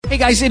Hey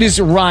guys, it is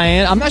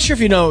Ryan. I'm not sure if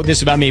you know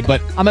this about me, but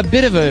I'm a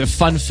bit of a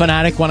fun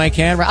fanatic when I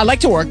can. I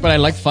like to work, but I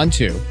like fun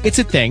too. It's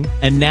a thing.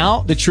 And now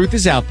the truth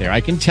is out there.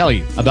 I can tell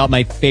you about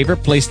my favorite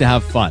place to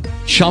have fun.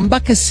 Chumba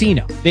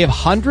Casino. They have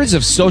hundreds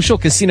of social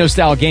casino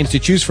style games to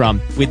choose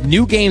from with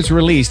new games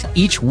released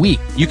each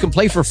week. You can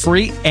play for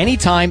free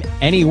anytime,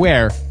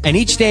 anywhere. And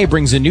each day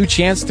brings a new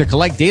chance to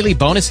collect daily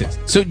bonuses.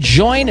 So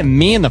join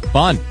me in the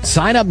fun.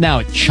 Sign up now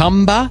at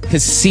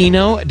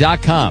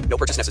ChumbaCasino.com. No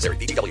purchase necessary.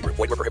 VGW Group.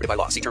 Void where prohibited by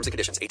law. See terms and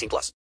conditions.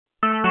 18+.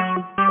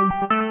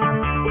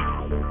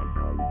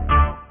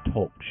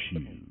 Talk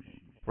shoes.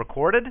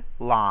 Recorded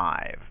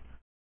live.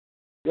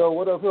 Yo,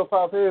 what up, hip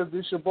hop heads?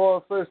 This your boy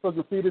Fresh for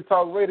Graffiti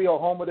Talk Radio,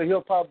 home of the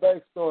hip hop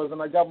backstories,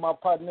 and I got my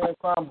partner in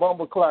crime,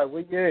 Bumble Clyde.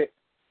 Where you at?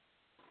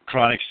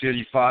 Chronic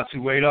City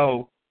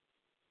 5280.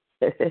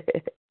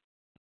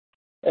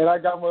 And I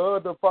got my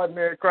other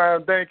partner in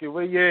crime, Danky.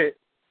 Where you at?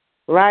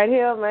 Right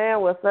here,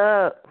 man. What's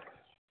up?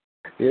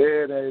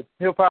 Yeah, the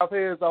hip hop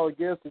heads. Our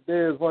guest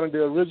today is one of the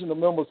original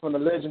members from the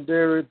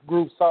legendary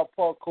group South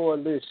Park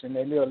Coalition,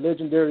 and they're a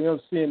legendary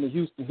MC in the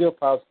Houston hip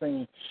hop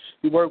scene.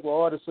 He worked with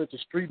artists such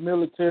as Street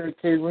Military,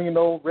 K.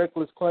 Reno,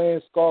 Reckless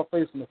Clan,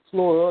 Scarface, and a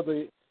slew of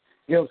other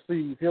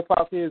MCs. Hip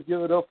hop heads,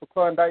 give it up for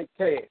Klondike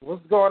Kat.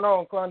 What's going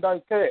on,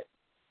 Klondike Kat?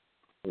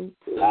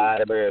 Hi,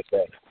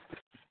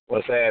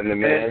 what's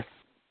happening, man?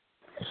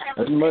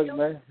 Not much,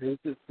 man.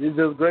 It's just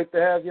great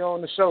to have you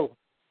on the show.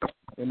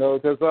 You know,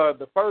 because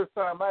the first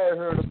time I had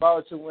heard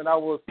about you when I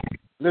was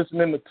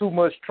listening to Too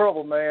Much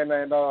Trouble, man,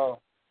 and I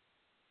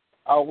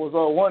was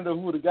wondering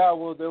who the guy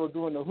was that was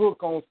doing the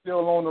hook on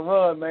Still on the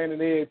Run, man,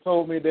 and they had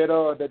told me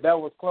that that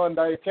was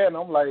Klondike Kat, and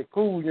I'm like,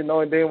 cool, you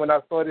know, and then when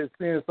I started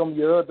seeing some of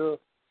your other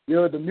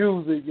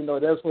music, you know,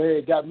 that's what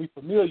had got me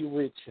familiar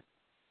with you.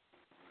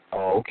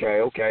 Oh,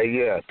 okay,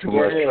 yeah, Too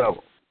Much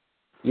Trouble.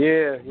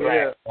 Yeah.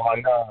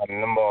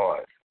 Them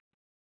boys.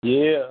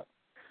 Yeah.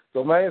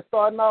 So, man,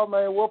 starting out,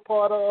 man, what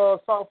part of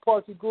South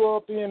Park you grew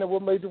up in and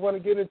what made you want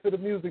to get into the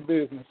music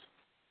business?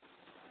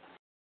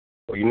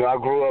 Well, you know, I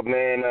grew up,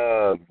 man,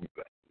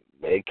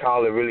 they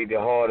call it really the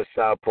heart of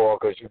South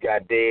Park because you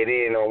got Dead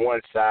End on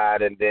one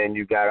side and then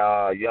you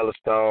got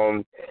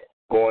Yellowstone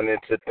going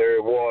into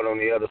Third Ward on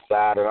the other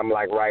side, and I'm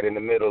like right in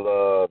the middle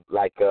of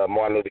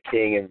Martin Luther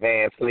King and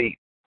Van Fleet.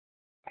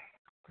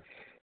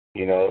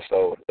 You know,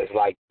 so it's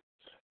like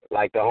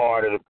the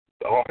heart of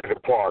the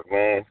park,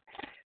 man.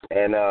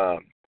 And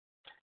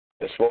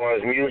as far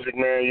as music,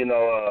 man, you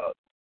know,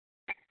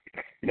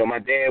 my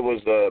dad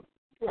was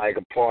like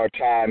a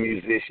part-time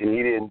musician.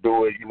 He didn't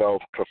do it, you know,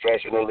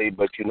 professionally,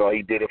 but you know,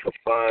 he did it for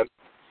fun.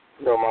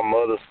 You know, my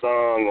mother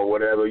sung or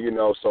whatever, you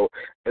know. So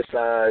it's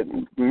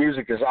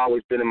music has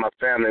always been in my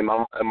family.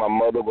 My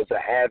mother was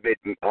an avid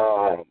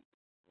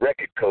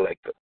record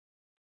collector.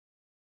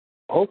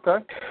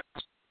 Okay.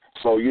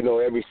 So, you know,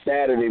 every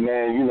Saturday,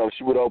 man, you know,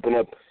 she would open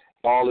up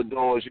all the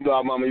doors. You know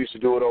how Mama used to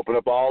do it, open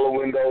up all the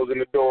windows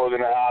and the doors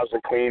in the house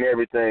and clean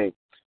everything.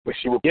 But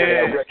she would play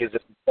her records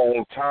at the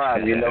same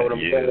time, you know what I'm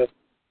saying?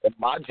 And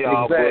my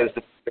job was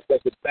to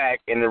put it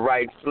back in the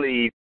right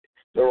sleeve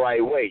the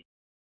right way.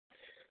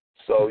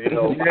 So, you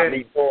know,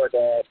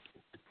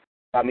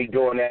 by me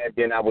doing that,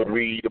 then I would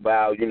read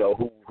about, you know,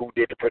 who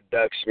did the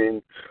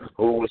production,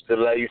 who was the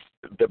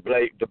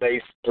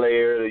bass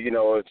player, you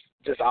know, it's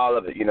just all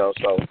of it, you know.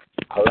 So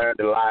I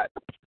learned a lot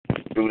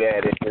through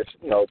that and just,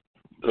 you know,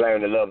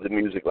 learn to love the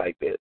music like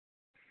that.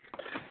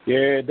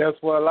 Yeah,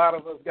 that's where a lot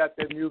of us got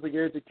that music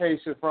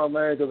education from,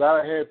 man, because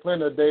I had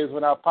plenty of days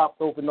when I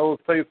popped open those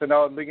tapes and I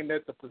was looking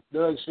at the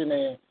production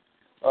and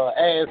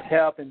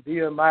ASCAP and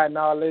DMI and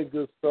all that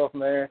good stuff,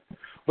 man.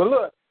 But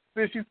look,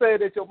 since you say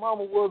that your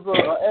mama was an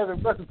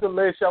avid record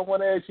collector, I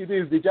want to ask you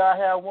this. Did y'all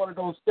have one of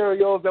those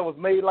stereos that was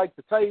made like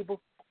the table?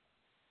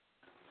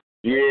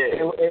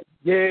 Yeah.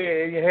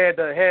 You had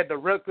the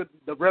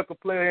record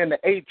player and the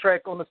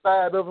 8-track on the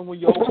side of it when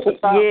you open the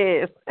top.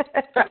 Yes.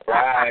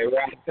 Right.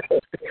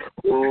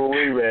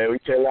 Ooh, man, we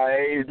tell our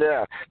age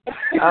now.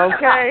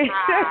 Okay.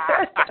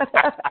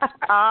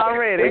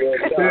 Already.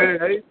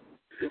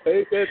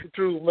 Ain't that the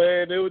truth,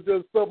 man? There was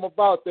just something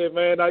about that,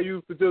 man. I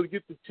used to just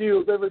get the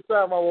chills every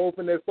time I would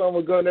open that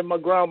summer gun at my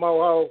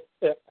grandma's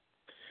house.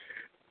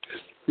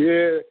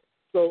 Yeah.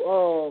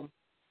 So,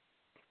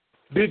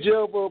 did you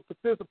ever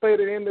participate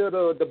in any of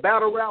the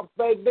battle raps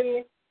back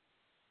then?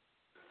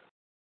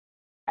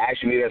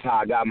 Actually, that's how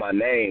I got my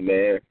name,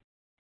 man.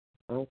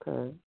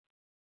 Okay.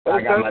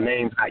 I got my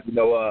name. You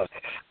know,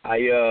 I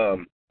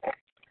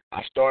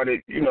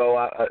started. You know,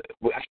 I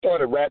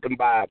started rapping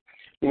by.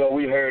 You know,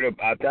 we heard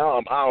about.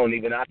 I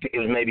think it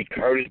was maybe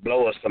Curtis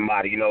Blow or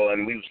somebody. You know,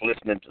 and we was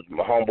listening to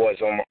my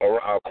homeboys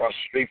across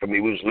the street from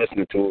me. We was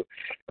listening to it,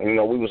 and you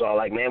know, we was all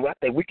like, man, well, I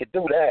think we could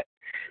do that.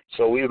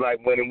 So we like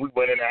when we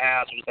went in the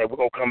house, we was like, we're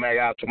gonna come back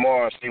out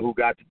tomorrow and see who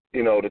got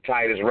the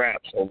tightest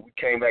rap. So we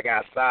came back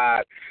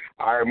outside.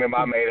 I remember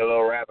I made a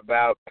little rap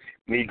about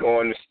me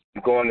going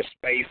going to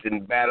space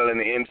and battling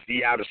the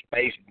MC out of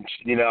space,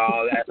 and,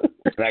 all that.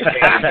 And I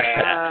came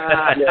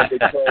back,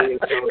 Victoria.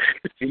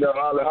 So,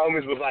 all the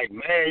homies was like,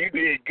 man, you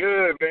did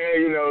good,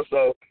 man,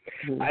 so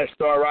I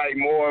started writing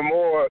more and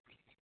more.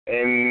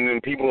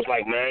 And people was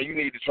like, man, you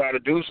need to try to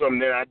do something.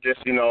 Then I just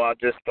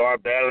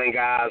started battling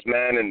guys,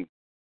 man, and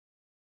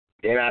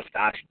then I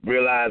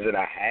realized that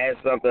I had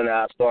something, and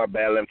I started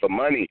battling for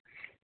money.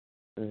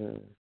 Mm-hmm.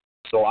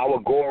 So I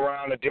would go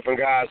around to different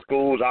guys'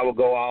 schools. I would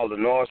go all the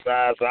north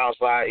side, south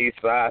side,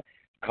 east side,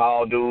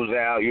 call dudes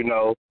out,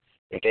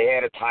 If they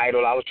had a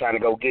title, I was trying to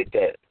go get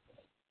that.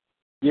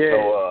 Yeah.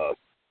 So,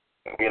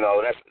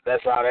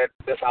 that's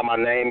how my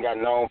name got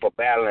known for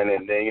battling.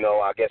 And then,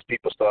 I guess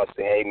people start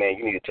saying, hey, man,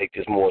 you need to take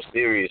this more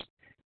serious.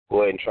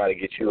 Go ahead and try to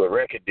get you a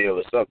record deal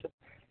or something.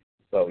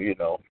 So,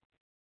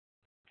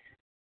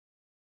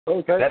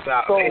 Okay. That's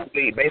how,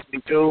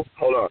 basically, too,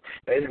 hold on.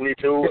 Basically,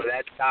 too,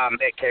 that's how I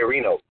met K.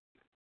 Reno.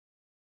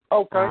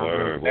 Okay.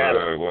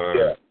 Word.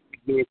 Yeah.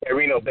 Me and K.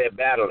 Reno met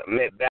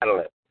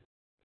battling.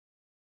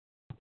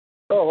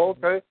 Oh,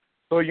 okay.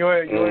 So you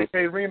and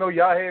K. Reno,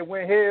 y'all had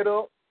went head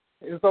up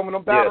in some of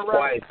them battle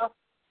twice. raps?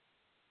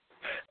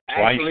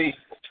 Actually,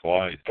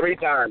 twice. 3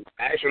 times.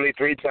 Actually,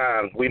 3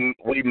 times. We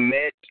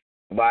met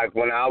like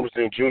when I was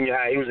in junior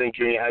high. He was in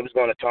junior high. He was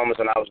going to Thomas,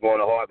 and I was going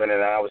to Hartman,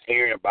 and I was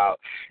hearing about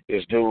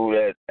this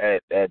dude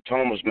at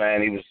Thomas,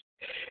 man. He was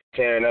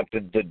tearing up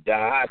the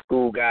high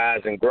school guys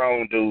and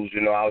grown dudes.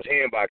 I was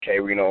hearing about K.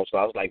 Reno, so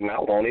I was like, man, I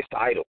want his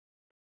title.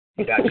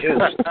 He got you.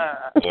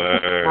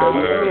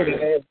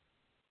 Word.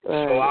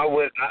 So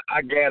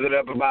I gathered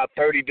up about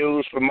 30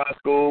 dudes from my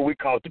school. We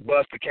caught the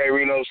bus to K.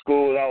 Reno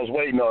school. I was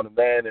waiting on him,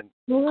 man. And,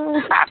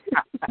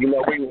 we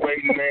were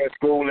waiting, man.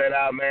 School let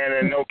out, man.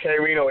 And no K.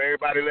 Reno,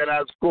 everybody let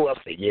out of school. I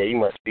said, yeah, you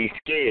must be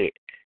scared.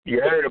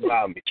 You heard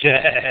about me.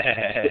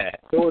 As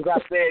soon as I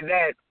said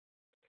that,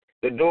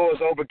 the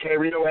doors open. K.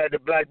 Reno had the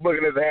black book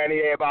in his hand. He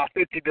had about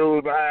 50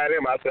 dudes behind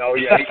him. I said, oh,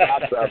 yeah, he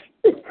got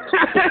something.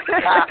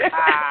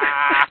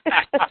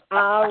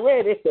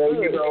 Already.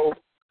 So,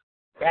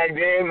 back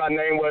then, my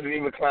name wasn't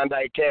even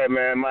Klondike Kat,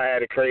 man. I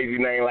had a crazy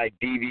name like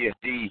Devious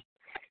D.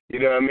 You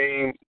know what I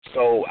mean?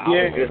 So I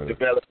was just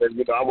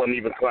developing. I wasn't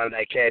even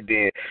Klondike Kat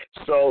then.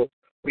 So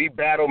we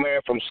battled,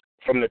 man,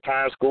 from the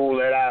time school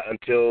let out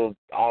until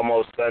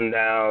almost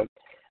sundown.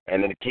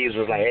 And then the kids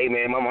was like, hey,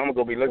 man, my mama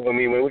going to be looking for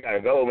me, man. We got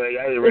to go, man.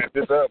 Y'all need to wrap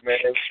this up, man.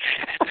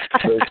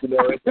 So,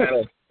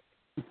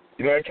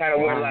 it kind of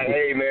went like,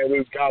 hey, man,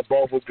 we got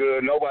both were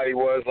good. Nobody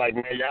was like,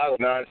 man, y'all was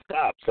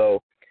nonstop.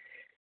 So,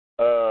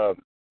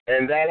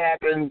 and that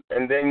happened,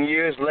 and then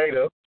years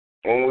later,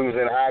 when we was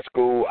in high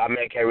school, I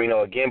met K.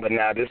 Reno again, but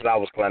now this is I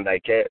was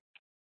Klondike Kat.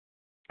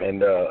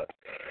 And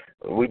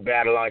we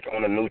battled like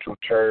on a neutral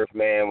turf,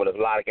 man, with a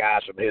lot of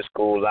guys from his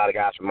school, a lot of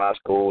guys from my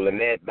school. And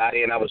then by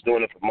then I was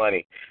doing it for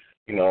money.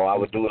 I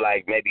would do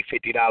like maybe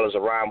 $50 a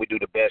round. We do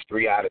the best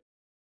 2 out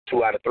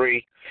of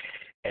 3.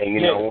 And,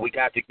 when we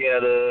got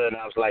together and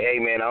I was like, hey,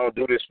 man, I don't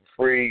do this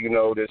for free.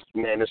 This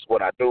is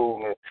what I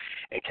do.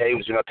 And K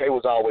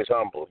was always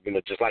humble,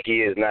 just like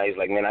he is now. He's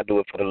like, man, I do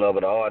it for the love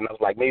of the art. And I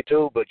was like, me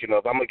too. But, if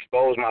I'm going to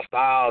expose my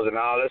styles and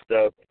all that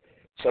stuff,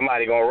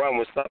 somebody going to run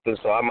with something,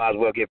 so I might as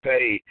well get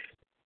paid.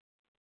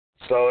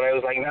 So they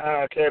was like,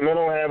 nah, Kat, man,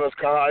 don't have us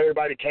call.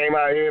 Everybody came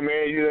out here,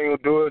 man. You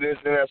ain't going to do this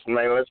and that. So,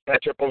 man, let's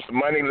patch up on some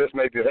money. Let's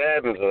make this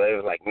happen. So they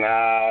was like,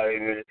 nah.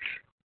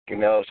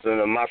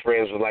 So my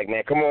friends were like,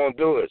 man, come on,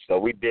 do it. So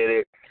we did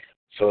it.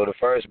 So the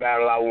first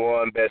battle I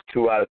won, best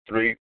 2 out of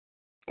 3.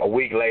 A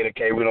week later,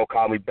 K. Reno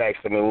called me back,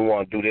 said, man, we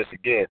want to do this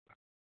again.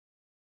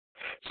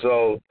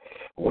 So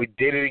we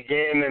did it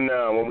again, and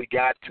when we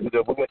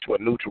went to a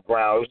neutral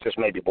ground. It was just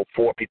maybe about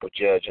 4 people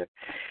judging.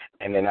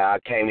 And then I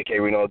came to K.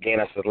 Reno again.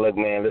 I said, look,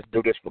 man, let's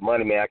do this for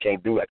money, man. I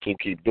can't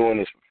keep doing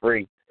this for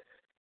free.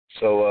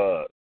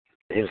 So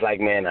he was like,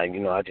 man, I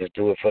just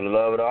do it for the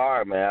love of the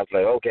art, man. I was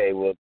like, okay,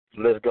 well,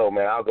 let's go,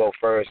 man. I'll go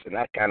first. And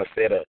I kind of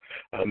set a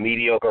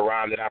mediocre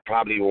rhyme that I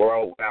probably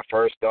wrote when I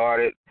first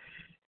started.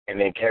 And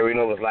then K.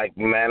 Reno was like,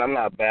 man, I'm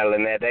not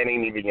battling that. That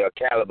ain't even your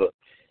caliber.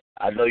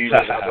 I know you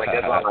just. I was like,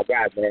 that's all I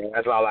got, man.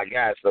 That's all I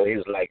got. So he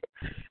was like,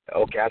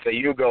 okay. I said,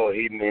 you go.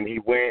 And he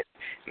went.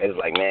 And it was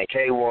like, man,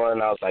 K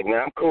won. I was like, man,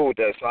 I'm cool with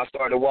that. So I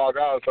started to walk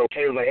out. So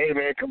K was like, hey,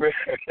 man, come here.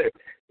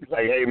 He's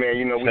like, hey, man,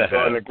 we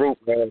starting a group,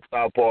 man,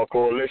 Southpaw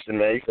Coalition,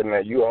 man. He said,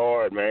 man, you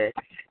hard, man.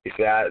 He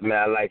said, I'd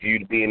like for you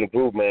to be in the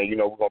group, man. We're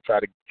going to try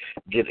to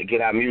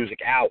get our music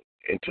out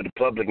into the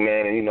public,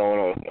 man, and,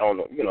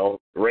 on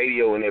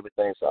radio and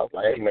everything. So I was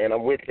like, hey, man,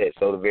 I'm with that.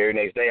 So the very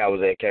next day I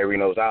was at K.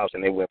 Reno's house,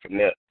 and they went from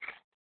there.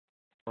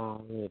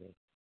 Oh, really?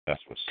 That's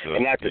what's up.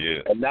 And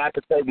not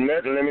to take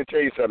nothing, let me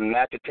tell you something,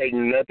 not to take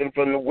nothing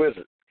from the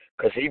Wizard,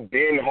 because he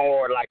been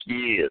hard like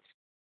he is.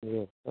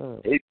 Yeah.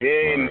 He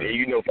been,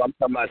 if I'm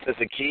talking about since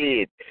a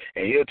kid,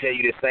 and he'll tell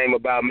you the same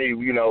about me,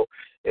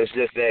 it's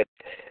just that,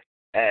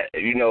 as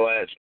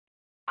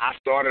I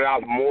started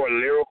out more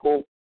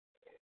lyrical,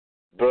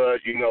 but,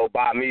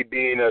 by me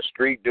being a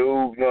street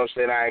dude,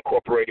 I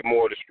incorporated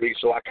more of the street,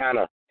 so I kind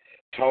of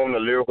toned the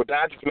lyrical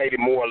down. I just made it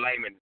more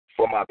layman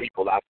for my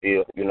people, I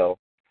feel,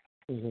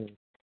 Mm-hmm.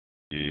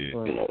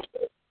 Yeah. You know.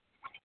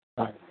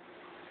 Right.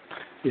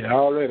 Yeah,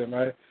 already,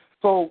 man.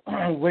 So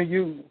when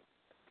you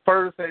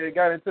first had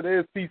got into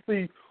the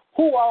SPC,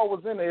 who all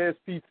was in the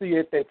SPC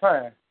at that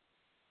time?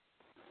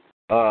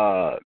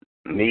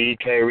 Me,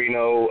 K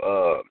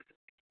Reno,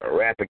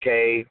 Rapper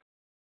K,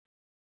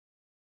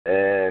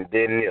 and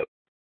then Nip.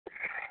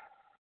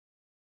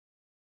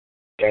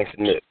 Gangsta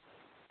Nip.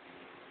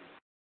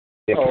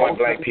 Then Point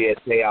Blank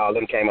PSA, all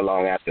them came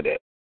along after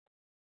that.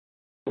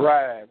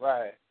 Right.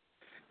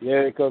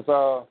 Yeah, because,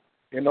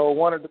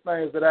 one of the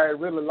things that I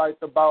really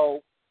liked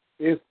about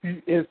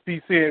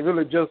SPC and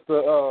really just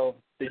the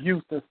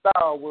Houston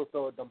style was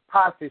the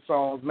posse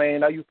songs,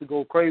 man. I used to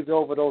go crazy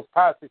over those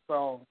posse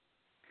songs.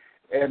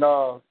 And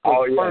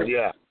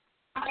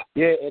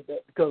Yeah,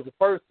 because the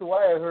first two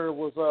I had heard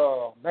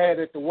was Mad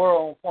at the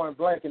World on Point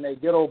Blank and they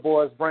Ghetto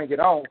Boys Bring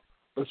It On.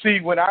 But see,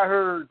 when I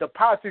heard the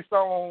posse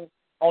song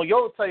on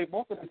your tape,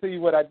 I'm going to tell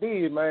you what I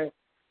did, man.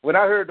 When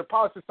I heard the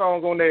posse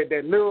song on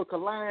that Lyrical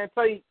Line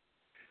tape,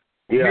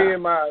 me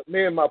and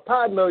my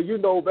partner,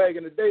 back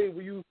in the day,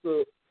 we used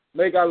to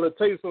make our little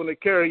tapes on the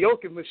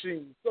karaoke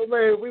machine. So,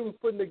 man, we was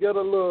putting together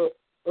a little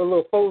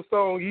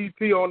 4-song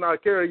EP on our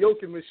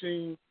karaoke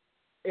machine.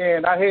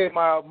 And I had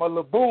my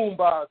little boom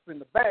box in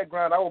the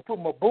background. I would put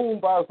my boom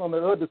box on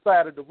the other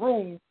side of the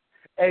room.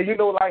 And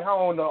like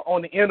how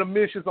on the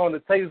intermissions on the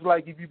tapes,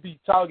 like if you be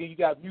talking, you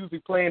got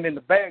music playing in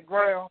the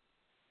background.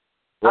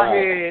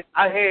 Right.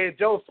 I had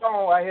Joe's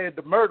song. I had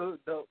the murder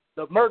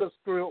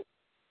script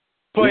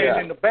playing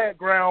in the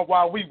background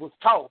while we was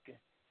talking.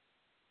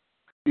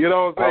 You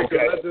know what I'm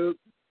saying?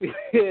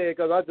 Okay.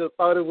 Because I just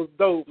thought it was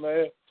dope,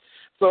 man.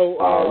 So,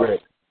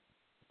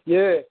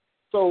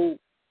 So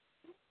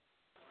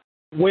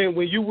when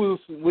you was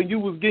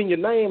getting your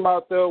name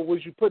out there,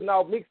 was you putting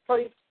out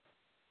mixtapes?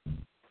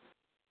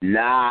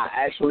 Nah,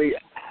 actually,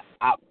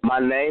 my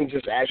name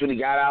just actually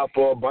got out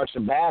for a bunch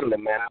of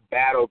battling, man.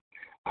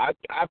 I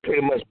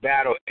pretty much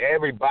battled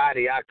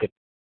everybody I could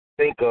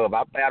think of.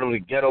 I battled the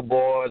Ghetto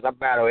Boys. I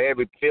battled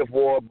every Fifth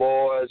Ward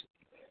Boys.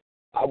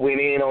 I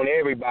went in on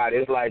everybody.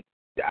 It's like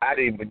I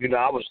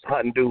was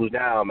hunting dudes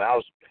down, man. I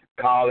was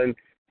calling,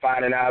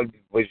 finding out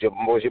was your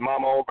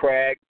mama on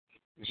crack?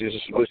 Was your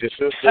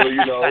sister,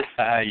 Yeah.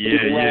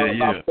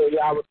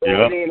 I was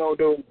going in on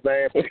dudes,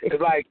 man.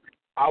 It's like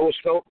I was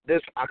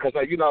because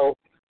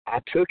I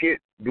took it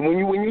when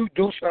you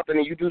do something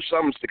and you do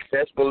something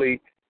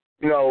successfully,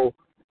 I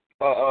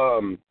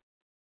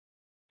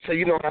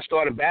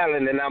started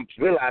battling and I'm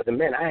realizing,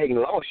 man, I ain't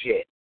lost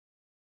yet.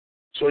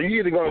 So you're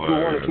either gonna do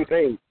one or two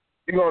things.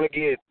 You're gonna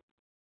get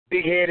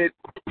big headed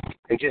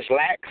and just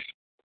lax,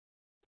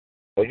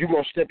 or you're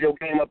gonna step your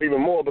game up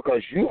even more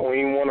because you don't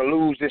even want to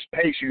lose this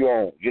pace you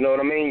on. You know what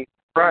I mean?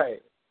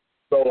 Right.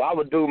 So I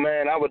would do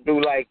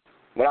like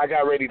when I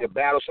got ready to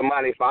battle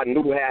somebody, if I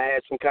knew I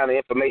had some kind of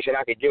information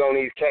I could get on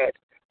these cats,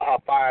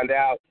 I'll find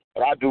out.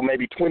 But I do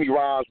maybe 20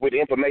 rounds with the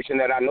information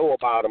that I know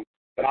about them,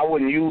 but I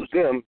wouldn't use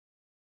them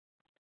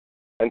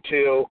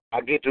until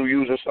I get through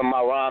using some of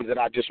my rhymes that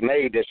I just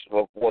made that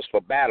was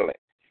for battling.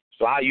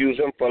 So I use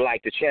them for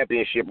like the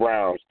championship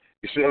rounds.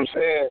 You see what I'm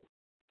saying?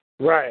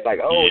 Right. Like,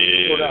 I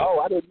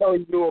didn't know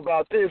you knew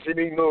about this, and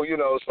he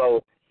knew,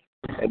 so.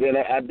 And then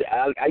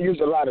I use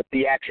a lot of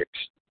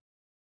theatrics,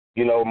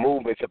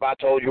 movements. If I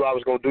told you I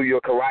was going to do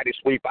your karate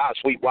sweep, I'd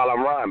sweep while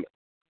I'm rhyming.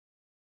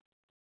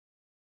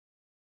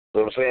 You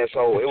know what I'm saying?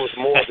 So it was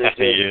more than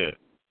just,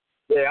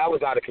 I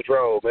was out of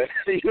control, man.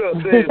 You know what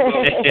I'm saying? So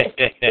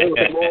it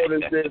was more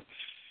than just,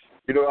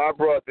 I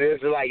brought this.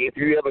 Like, if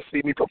you ever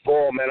see me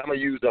perform, man, I'm going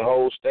to use the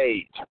whole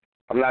stage.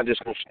 I'm not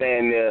just going to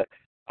stand there.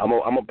 I'm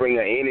going to bring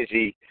an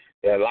energy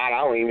that I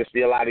don't even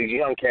see a lot of these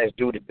young cats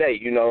do today.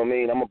 You know what I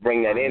mean? I'm going to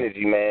bring that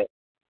energy, man.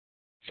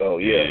 So,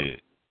 yeah.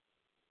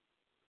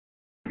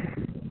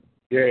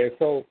 Yeah,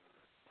 so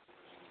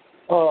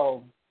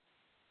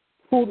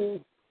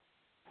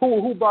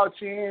who brought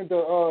you in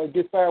to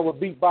get started with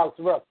Beatbox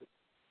Records?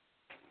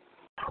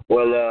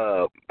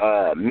 Well,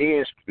 me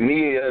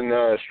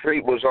and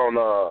Street was on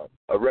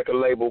a record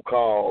label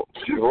called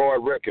Roy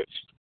Records,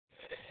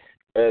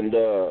 and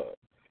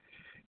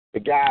the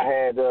guy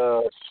had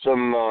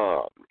some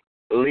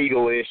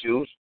legal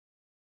issues,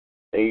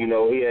 and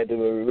he had to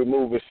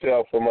remove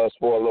himself from us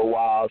for a little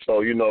while.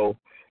 So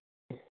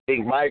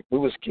Big Mike, we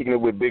was kicking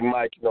it with Big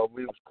Mike.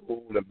 We was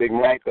cool. And Big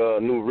Mike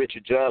knew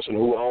Richard Johnson,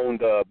 who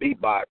owned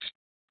Beatbox.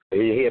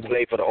 He had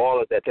played for the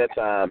Oilers at that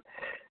time.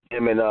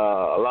 Him and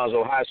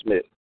Alonzo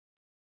Highsmith.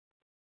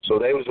 So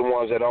they was the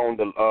ones that owned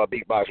the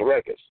Beatbox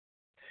Records.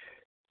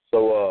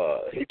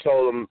 So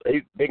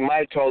Big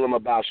Mike told him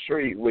about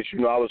Street, which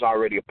I was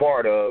already a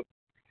part of.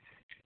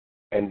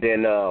 And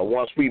then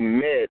once we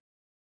met,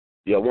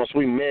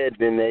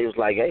 then they was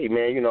like, hey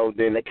man,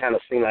 then they kind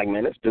of seemed like,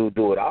 man, this dude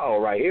do it all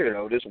right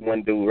here. This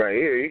one dude right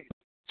here, he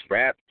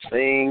rap,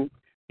 sing,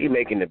 he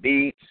making the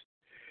beats.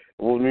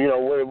 Well,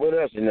 what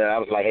else? And then I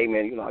was like, hey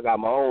man, I got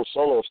my own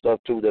solo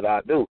stuff too that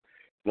I do.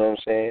 You know what I'm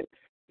saying?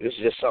 This is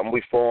just something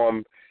we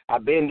formed.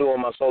 I've been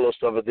doing my solo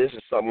stuff, but this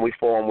is something we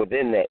formed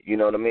within that. You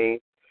know what I mean?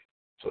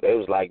 So they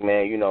was like,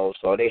 man, you know,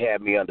 so they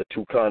had me under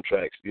 2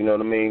 contracts, you know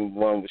what I mean?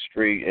 One with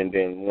street and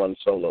then one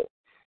solo.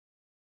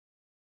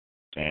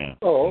 Damn.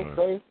 Oh,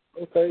 okay.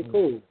 Okay,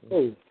 cool.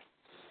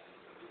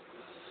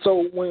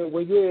 So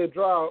when you had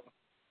dropped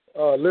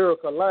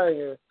Lyrical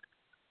Lion,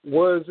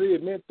 was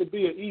it meant to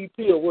be an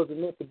EP or was it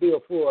meant to be a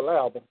full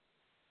album?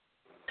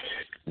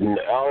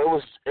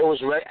 No, it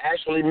was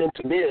actually meant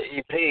to be an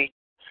EP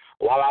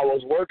while I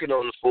was working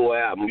on the full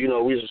album. You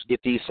know, we just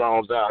get these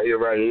songs out here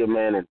right here,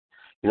 man, and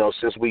you know,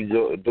 since we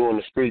doing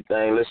the street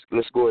thing,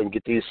 let's go ahead and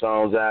get these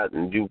songs out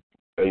and you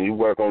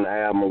work on the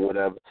album or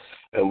whatever.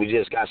 And we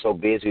just got so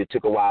busy, it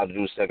took a while to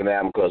do the second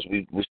album because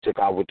we took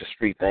off with the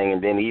street thing,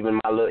 and then even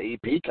my little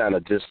EP kind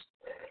of just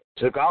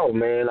took off,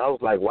 man. I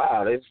was like,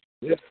 wow,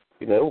 you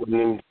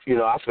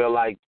know, I felt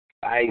like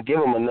I ain't give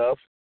them enough,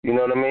 you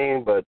know what I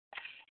mean? But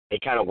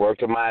it kind of worked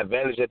to my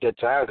advantage at that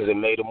time because it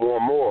made it more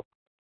and more,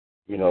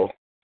 you know.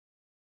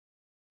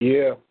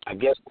 Yeah. I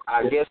guess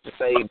to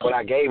say what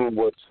I gave him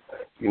was,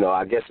 you know,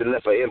 I guess it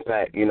left an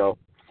impact, you know.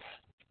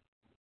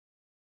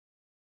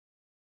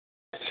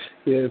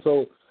 Yeah.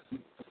 So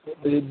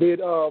did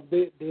any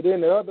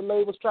other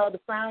labels try to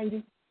sign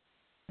you?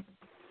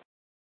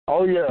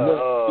 Oh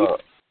yeah,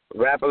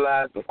 Rap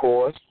Alive, of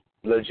course.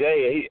 Lil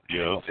J,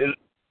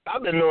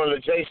 I've been knowing Lil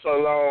J so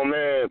long,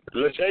 man.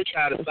 Lil J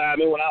tried to sign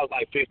me when I was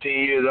like 15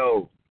 years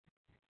old.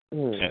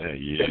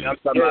 Yeah. I'm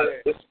talking about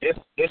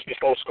this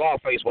before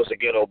Scarface was a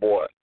ghetto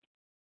boy.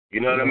 You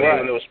know what I mean?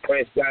 When it was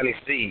Prince Johnny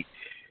C.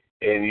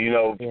 And, you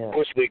know,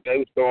 Bushwick, they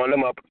was throwing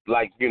them up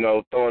like, you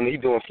know, he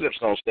doing flips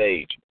on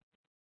stage.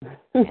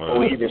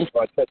 Before he even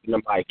started touching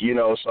the mic, you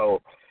know,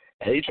 so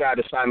he tried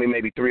to sign me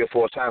maybe 3 or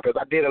 4 times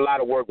because I did a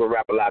lot of work with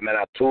Rap A Lot, man.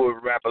 I toured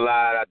with Rap A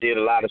Lot. I did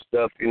a lot of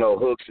stuff, you know,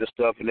 hooks and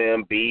stuff in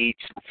them,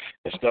 beats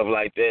and stuff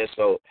like that.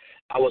 So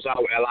a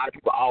lot of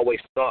people always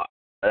thought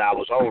that I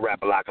was on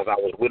Rap A Lot because I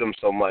was with him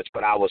so much,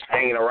 but I was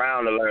hanging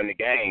around to learn the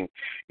game,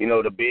 you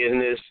know, the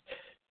business,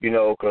 you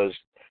know, because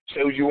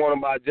say what you want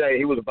about Jay,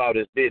 he was about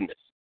his business.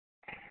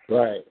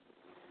 Right.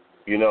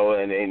 You know,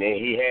 and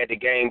he had the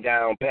game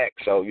down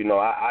packed. So, you know,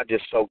 I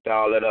just soaked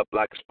all that up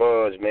like a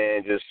sponge,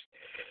 man, just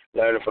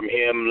learning from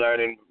him,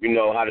 learning, you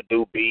know, how to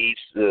do beats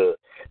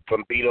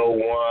from Beat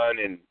 01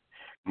 and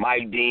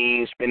Mike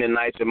Dean, spending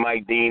nights at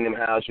Mike Dean in the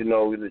house, you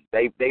know.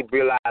 They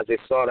realized, they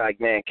saw like,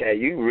 man, Kat,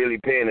 you really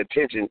paying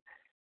attention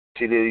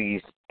to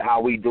these,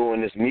 how we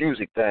doing this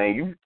music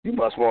thing. You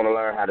must want to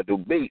learn how to do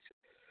beats.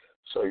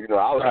 So, you know,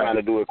 I was trying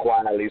to do it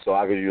quietly so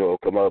I could, you know,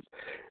 come up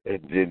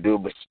and do,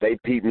 but they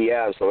peeped me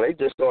out. So they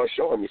just started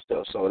showing me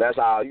stuff. So that's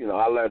how, you know,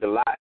 I learned a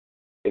lot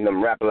in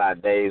them Rap A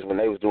Lot days when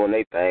they was doing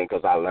their thing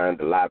because I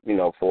learned a lot, you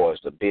know, for us,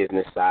 the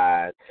business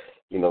side,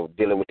 you know,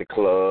 dealing with the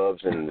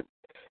clubs and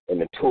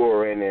the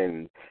touring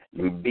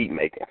and beat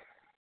making.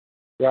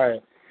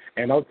 Right.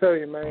 And I'll tell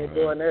you, man,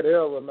 during that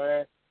era,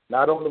 man,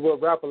 not only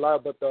with Rap A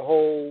Lot, but the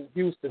whole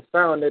Houston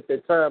sound at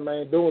that time,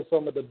 man, doing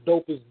some of the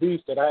dopest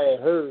beats that I had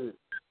heard.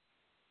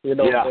 You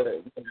know,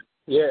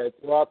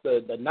 throughout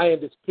the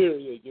 90s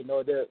period, you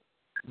know, that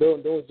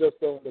those just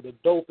some of the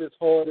dopest,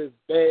 hardest,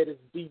 baddest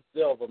beats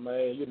ever,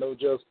 man. You know,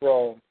 just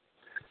from,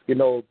 you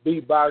know,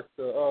 beatbox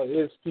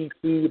to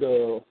SPC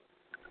to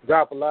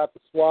Rap A Lot to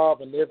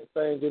Suave and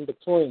everything in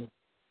between.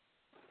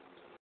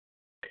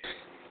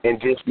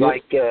 And just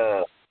like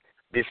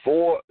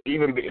before,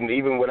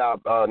 even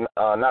without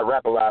not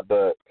Rap A Lot,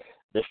 but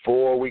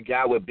before we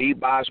got with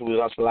Beatbox, we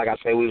was also, like I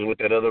said, we was with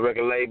that other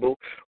record label.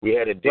 We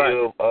had a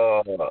deal.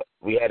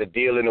 We had a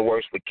deal in the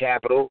works with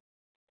Capitol.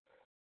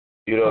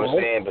 You know what I'm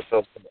saying? But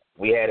so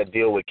we had a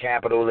deal with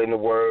Capitol in the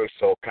works.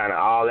 So kind of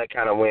all that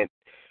kind of went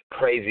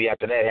crazy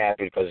after that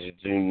happened because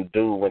the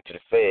dude went to the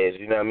feds.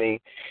 You know what I mean?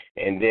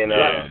 And then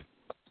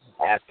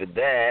after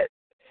that,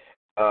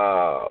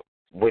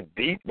 with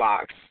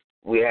Beatbox,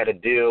 we had a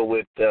deal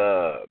with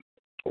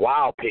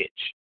Wild Pitch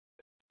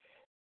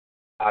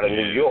out of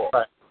New York.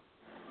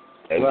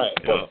 And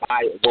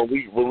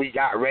when we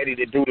got ready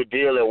to do the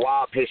deal at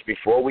Wild Pitch,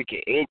 before we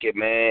could ink it,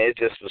 man, it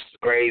just was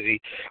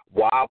crazy.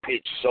 Wild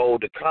Pitch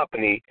sold the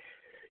company.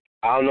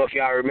 I don't know if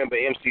y'all remember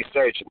MC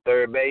Search in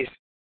Third Base.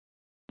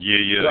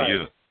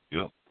 Yeah.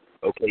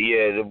 Okay,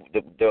 yeah,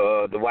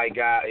 the white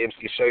guy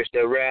MC Search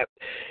that rap.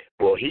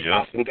 Well, he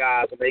got some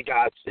guys, and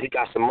he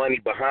got some money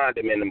behind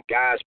him, and them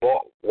guys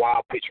bought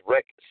Wild Pitch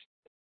Records.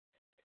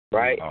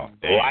 Right,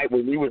 right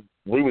when we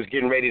was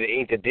getting ready to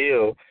ink the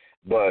deal.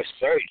 But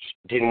Search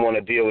didn't want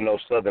to deal with no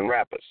Southern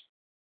rappers.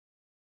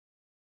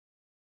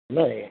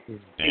 Man.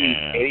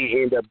 And he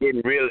ended up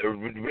getting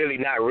really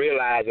not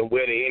realizing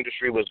where the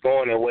industry was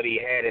going and what he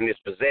had in his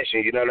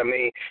possession. You know what I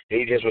mean?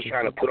 He just was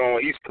trying to put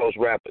on East Coast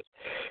rappers.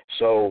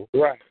 So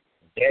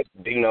that,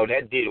 you know,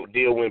 that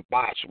deal went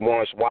botched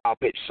once Wild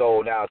Pitch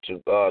sold out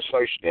to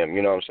Search them.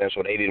 You know what I'm saying?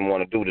 So they didn't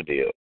want to do the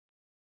deal.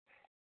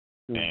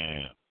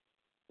 Man.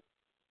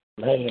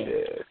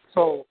 Yeah.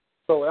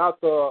 So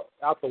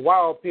after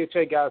Wild Pitch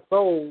got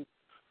sold,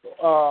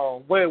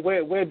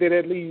 where did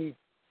it leave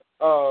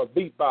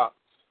Beatbox?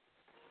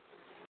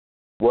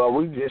 Well,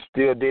 we just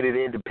still did it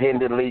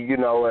independently, you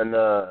know, and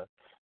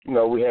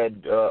we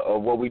had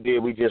what we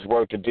did. We just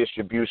worked the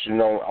distribution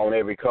on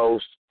every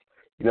coast.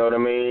 You know what I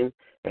mean?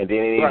 And then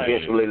it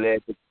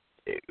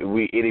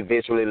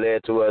eventually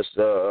led to us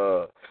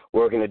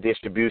working the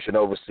distribution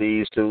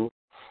overseas too.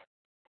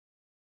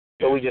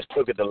 So we just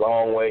took it the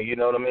long way. You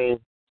know what I mean?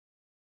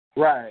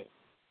 Right.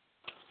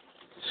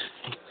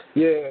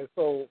 Yeah.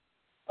 So,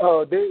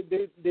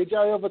 did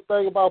y'all ever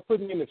think about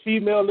putting in the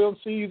female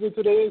MCs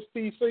into the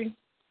SPC?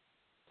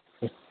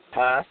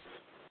 Huh?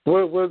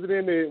 Was it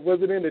in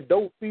the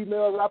dope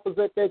female rappers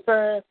at that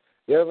time?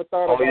 You ever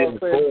thought about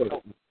saying?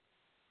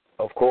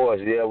 Of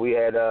course, yeah. We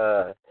had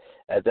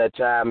at that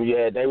time,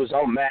 they was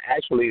on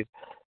actually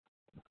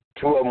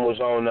 2 of them was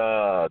on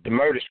the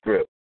Murder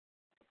Script.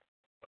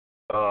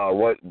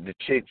 What the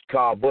chicks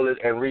called Bullet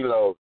and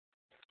Reload.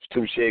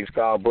 2 chicks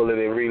called Bullet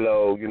and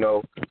Reload,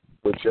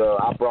 which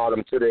I brought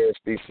them to the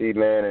SBC,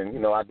 man,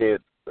 and I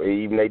did.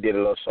 Even they did a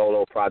little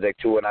solo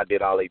project too, and I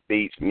did all their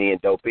beats, me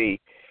and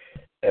Dopey,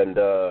 and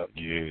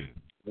they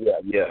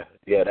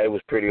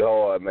was pretty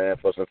hard, man,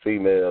 for some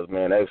females,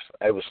 man.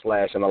 They was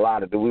slashing a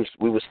lot of dudes.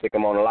 We would stick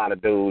them on a lot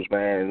of dudes,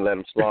 man, and let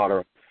them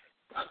slaughter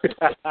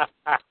them.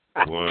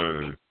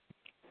 Word.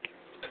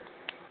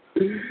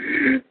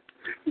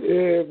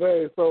 Yeah,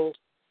 man. So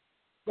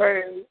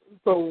when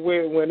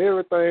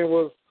everything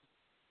was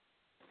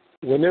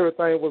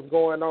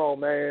going on,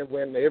 man,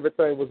 when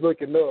everything was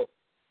looking up,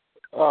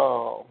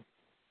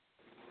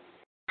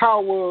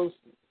 how was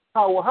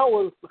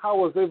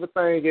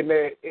everything in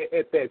that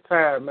at that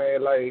time,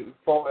 man? Like, as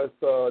far as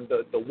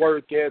the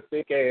work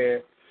ethic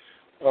and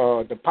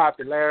the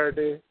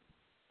popularity,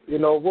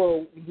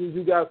 well,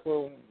 you got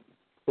some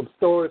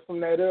stories from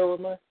that era,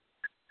 man.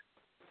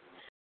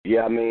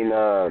 Yeah, I mean,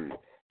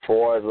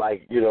 far as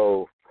like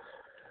the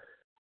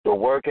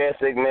work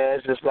ethic, man,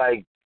 it's just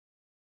like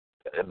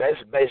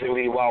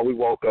basically what we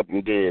woke up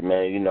and did,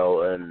 man.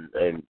 And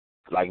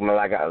like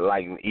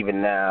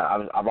even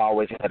now, I've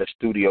always had a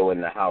studio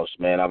in the house,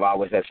 man. I've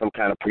always had some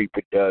kind of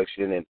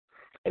pre-production,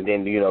 and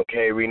then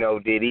K Reno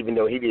did, even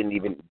though he didn't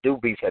even do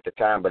beats at the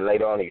time, but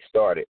later on he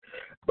started.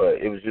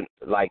 But it was just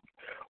like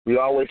we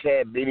always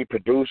had many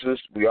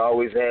producers. We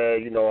always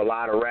had a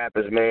lot of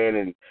rappers, man,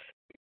 and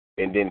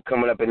then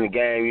coming up in the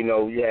game,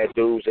 you had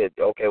dudes that,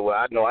 okay, well,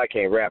 I know I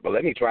can't rap, but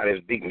let me try this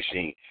beat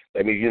machine.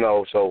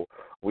 So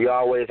we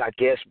always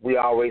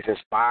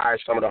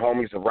inspired some of the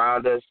homies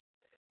around us,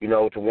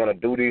 to want to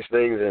do these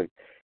things, and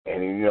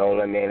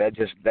man, that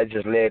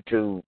just led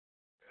to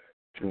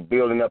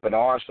building up an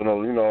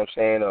arsenal,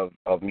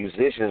 of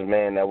musicians,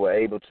 man, that were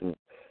able to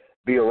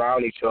be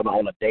around each other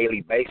on a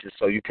daily basis,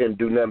 so you couldn't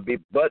do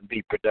nothing but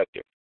be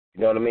productive.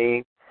 You know what I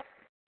mean?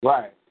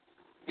 Right.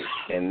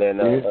 And then,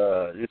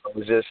 it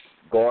was just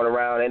going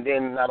around, and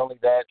then not only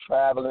that,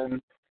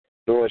 traveling,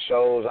 doing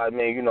shows. I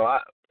mean, I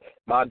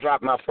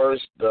dropped my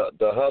first, the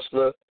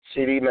Hustler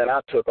CD, man,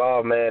 I took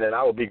off, man, and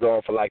I would be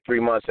going for like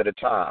 3 months at a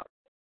time.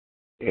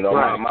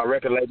 Right. My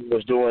record label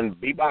was doing,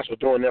 Beatbox was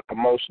doing their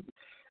promotion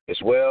as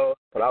well,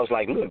 but I was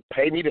like, look,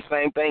 pay me the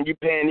same thing you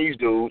paying these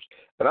dudes,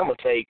 but I'm going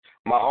to take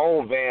my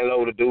own van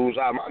load of dudes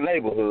out of my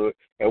neighborhood,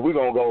 and we're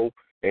going to go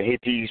and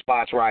hit these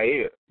spots right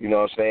here. You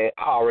know what I'm saying?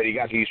 I already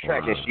got these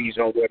tracking sheets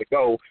on where to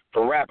go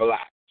from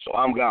Rap-A-Lot, so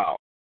I'm gone.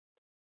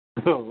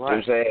 Right. You know what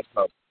I'm saying?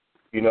 So,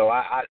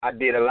 I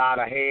did a lot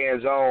of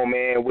hands-on,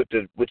 man, with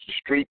the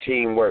street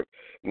team work.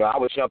 I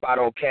would jump out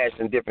on cats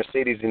in different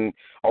cities and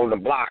on the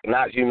block,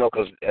 not,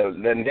 because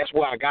and that's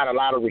where I got a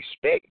lot of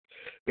respect,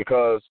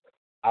 because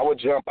I would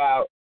jump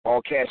out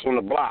on cats on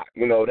the block.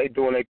 They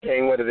doing their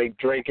thing, whether they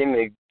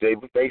drinking,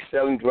 they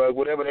selling drugs,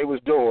 whatever they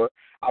was doing.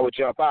 I would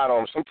jump out on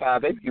them.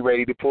 Sometimes they'd be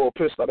ready to pull a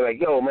pistol. I'd be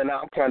like, yo, man,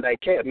 I'm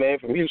Klondike Kat, man,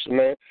 from Houston,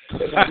 man.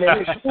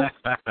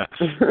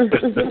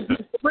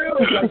 Real,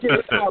 like,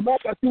 I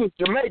thought you was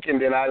Jamaican.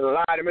 Then I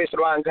lied to me,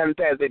 so I couldn't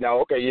pass. They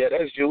know, okay, yeah,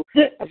 that's you.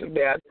 I said,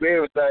 man, I do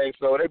everything.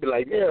 So they'd be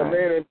like, yeah,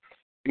 man. And,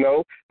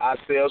 I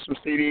sell some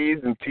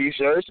CDs and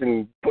T-shirts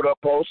and put up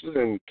posters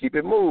and keep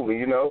it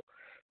moving,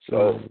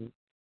 So,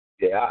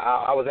 yeah,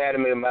 I was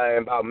adamant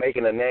about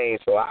making a name,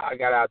 so I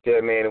got out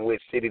there, man, and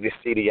went city to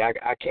city. I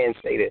can't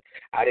say that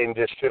I didn't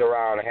just sit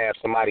around and have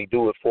somebody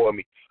do it for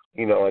me,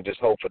 and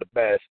just hope for the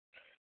best.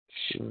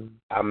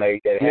 I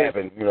made that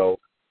happen,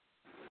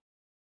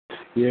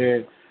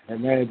 Yeah,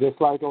 and man,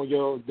 just like on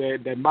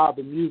that Mob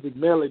and Music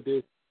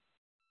melody.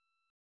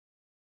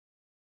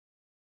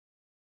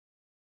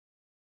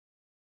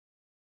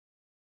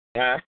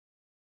 Huh?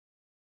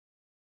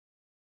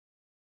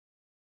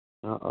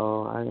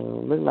 I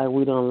look like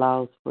we done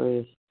lost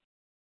Fresh.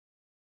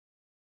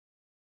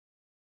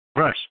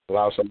 Fresh.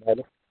 Lost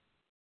somebody?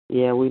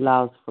 Yeah, we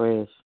lost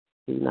Fresh.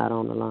 He's not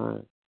on the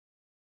line.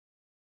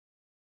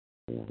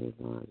 Yeah, his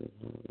line is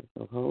hanging.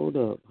 So hold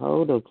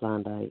up,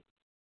 Klondike.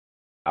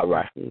 All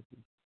right. If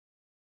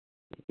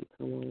you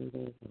come on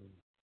back.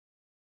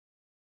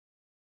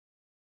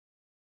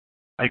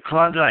 Hey,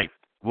 Klondike,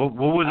 what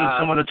was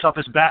some of the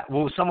toughest what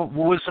was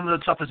some of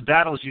the toughest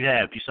battles you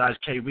had besides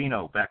K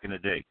Reno back in the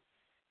day?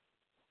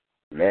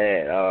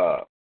 Man,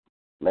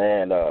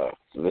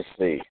 let's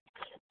see.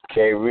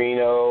 K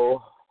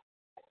Reno,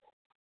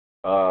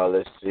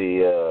 Let's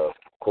see. Of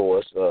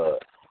course,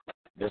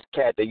 this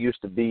cat that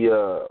used to be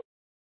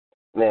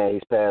man,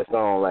 he's passed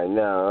on right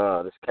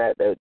now. This cat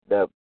that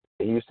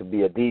he used to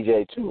be a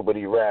DJ too, but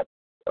he rapped.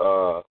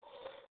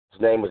 His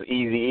name was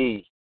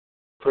Eazy-E.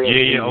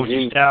 Yeah,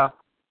 OG Style.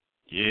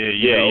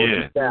 Yeah.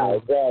 OG Style,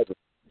 exactly.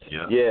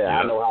 Yeah,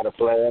 I know how to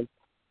play him.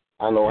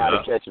 I know how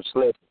to catch him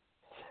slipping.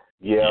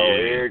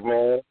 Eric,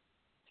 man.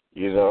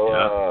 You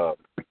know,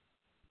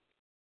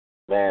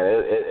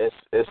 man,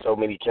 it's so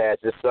many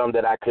cats. There's some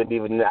that I couldn't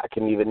even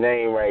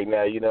name right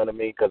now. You know what I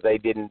mean? Because they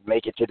didn't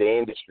make it to the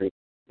industry.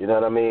 You know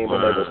what I mean? But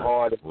they was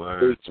hard in the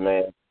streets,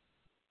 man.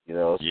 You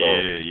know, so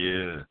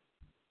yeah.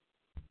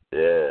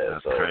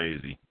 That's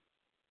crazy.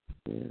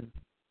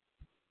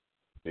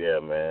 Yeah,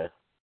 man.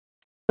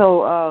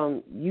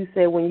 So, you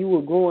said when you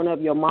were growing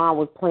up, your mom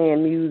was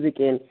playing music,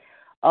 and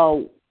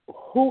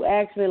who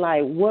actually,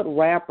 like, what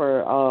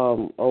rapper,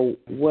 or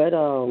what,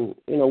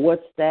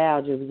 what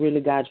style just really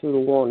got you to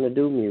wanting to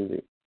do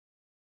music?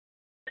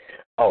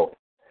 Oh,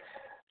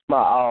 my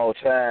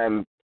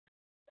all-time.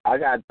 I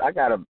got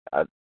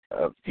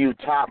a few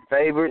top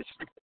favorites.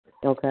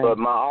 Okay. But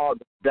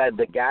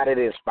the guy that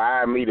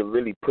inspired me to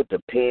really put the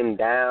pen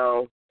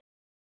down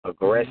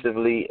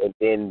aggressively and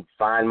then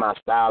find my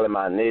style and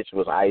my niche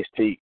was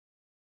Ice-T.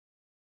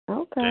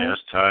 Okay. Yeah,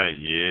 that's tight.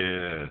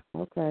 Yeah.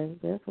 Okay,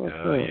 that's what's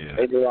good.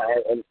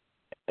 Yeah.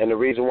 And the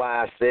reason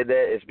why I said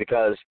that is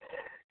because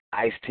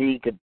Ice-T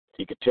could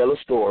tell a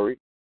story.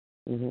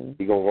 Mm-hmm.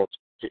 He gonna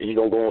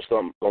go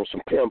on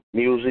some pimp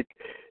music.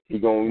 He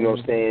gonna, you know what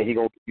I'm saying? He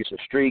gonna use some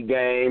street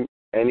game,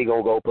 and he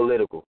gonna go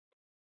political.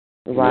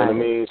 You know what I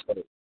mean?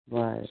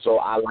 So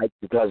I like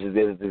because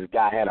this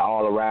guy had an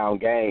all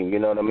around game. You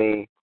know what I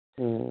mean?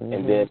 Mm-hmm.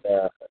 And then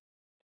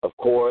of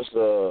course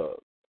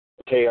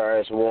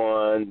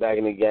KRS-One back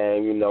in the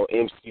game. You know,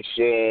 MC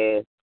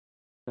Shan.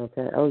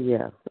 Okay. Oh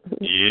yeah.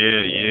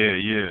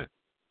 Yeah.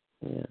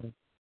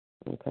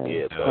 Okay.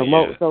 Yeah,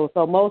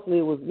 so mostly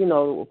it was,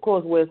 of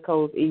course, West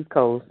Coast, East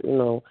Coast,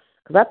 because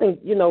I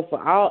think, for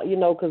all,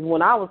 because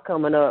when I was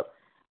coming up,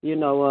 I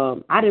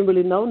didn't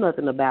really know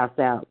nothing about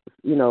South,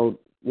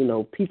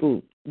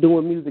 people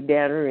doing music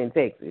down here in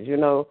Texas,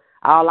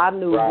 All I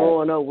knew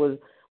growing up was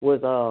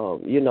the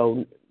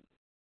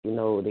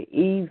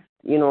East,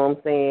 you know what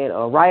I'm saying,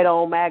 Right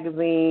On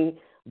Magazine,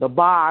 The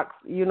Box,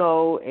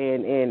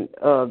 and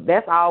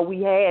that's all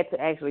we had to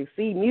actually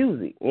see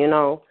music,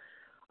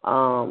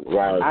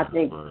 I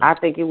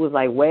think it was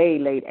like way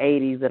late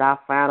 80s that I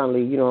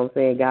finally,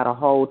 got a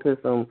hold to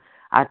some.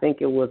 I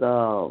think it was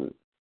oh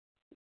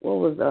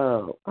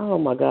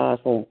my gosh,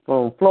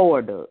 from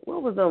Florida.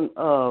 What was them?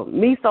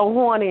 Me So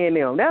Horny and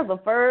them. That was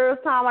the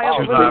first time I ever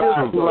really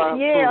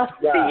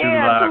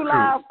True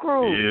Live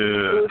Crew.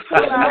 Yeah. It was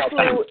True Live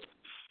Crew.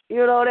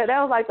 That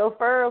was like the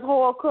first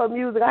hardcore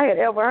music I had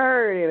ever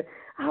heard, and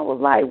I was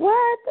like,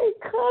 what? They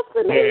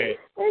cussing,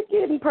 they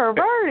getting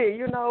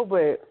perverted,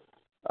 but.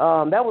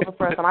 That was the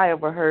first time I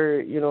ever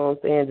heard,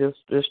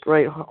 just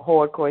straight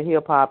hardcore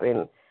hip hop,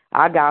 and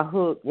I got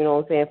hooked,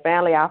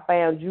 Finally, I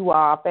found you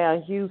all, I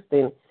found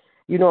Houston,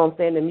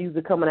 the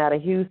music coming out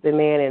of Houston,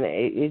 man, and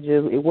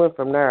it went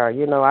from there,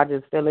 I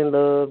just fell in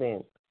love,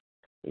 and,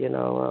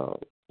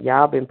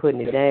 y'all been putting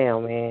it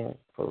down, man,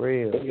 for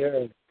real.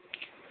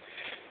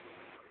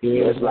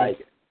 Yeah,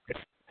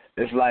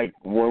 it's like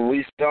when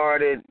we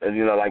started,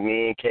 like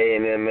me and Kay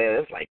and them,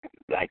 man, it's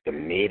like the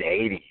mid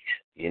 '80s.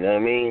 You know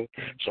what I mean?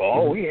 So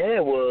all we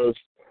had was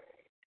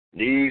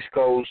the East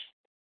Coast,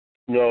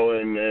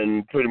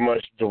 and pretty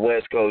much the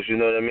West Coast. You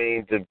know what I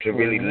mean? To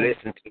really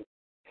listen to,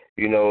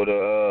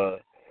 the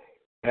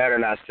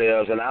pattern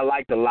ourselves. And I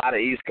liked a lot of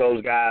East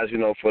Coast guys,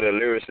 for their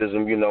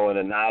lyricism, and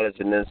the knowledge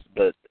and this.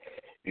 But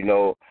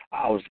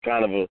I was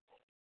kind of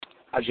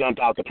I jumped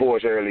out the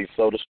porch early,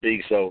 so to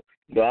speak. So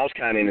I was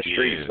kind of in the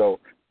street. So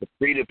the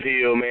street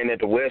appeal, man, that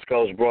the West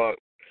Coast brought,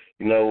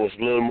 was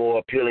a little more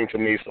appealing to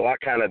me. So I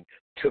kind of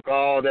took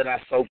all that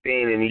I soaked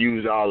in and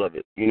used all of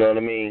it. You know what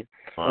I mean?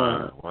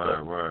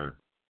 Word.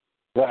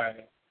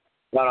 Right.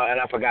 Well, and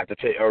I forgot to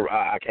tell you,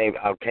 I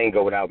can't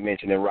go without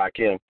mentioning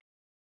Rakim.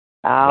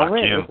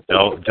 Rakim,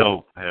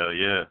 dope. Hell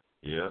yeah.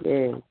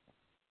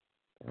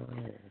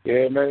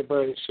 Yeah, man,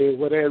 but shit,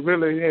 what that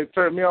really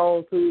turned me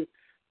on to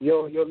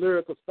your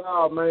lyrical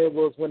style, man,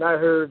 was when I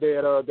heard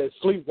that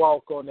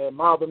Sleepwalk on that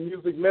Marble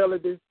Music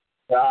Melody.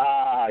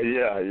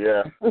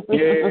 Yeah.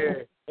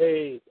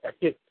 Hey,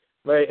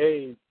 man,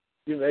 hey,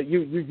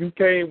 you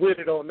came with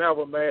it on that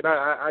one, man.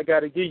 I got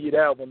to give you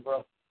that one,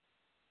 bro.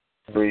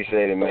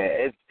 Appreciate it,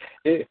 man.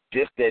 It's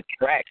just that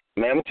track,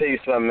 man. I'm gonna tell you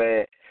something,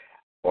 man.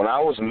 When I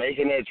was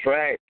making that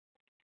track,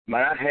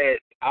 man,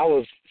 I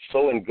was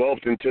so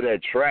engulfed into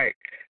that track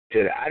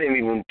that I didn't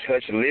even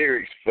touch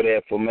lyrics for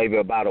that for maybe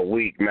about a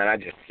week, man. I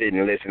just sit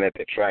and listen at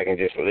the track and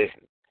just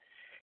listen,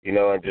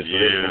 and just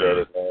listen at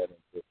it, man.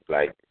 It's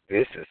like,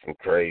 this is some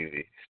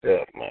crazy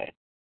stuff, man.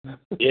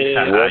 Yeah. You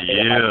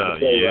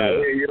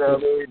know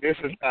what I mean? This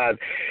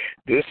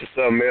is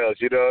something else.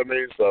 You know what I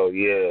mean? So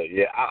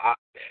yeah.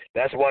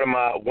 That's one of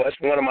my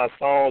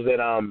songs that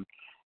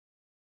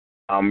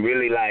I'm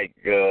really like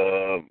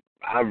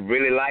I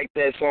really like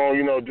that song,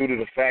 you know, due to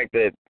the fact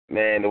that,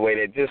 man, the way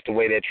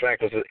that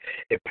track is,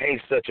 it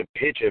paints such a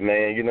picture,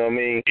 man. You know what I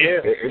mean?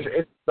 Yeah.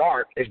 It's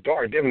dark. It's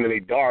dark,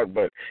 definitely dark,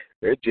 but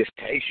it just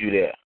takes you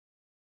there.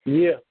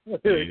 Yeah.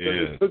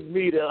 It took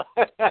me there.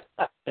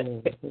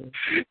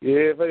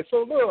 Yeah, man.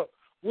 So look,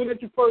 when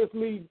did you first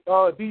meet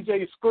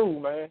DJ Screw,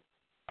 man?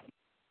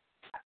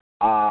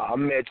 I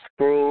met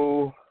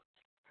Screw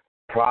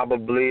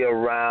probably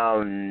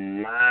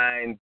around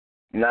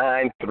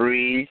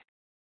 9'3",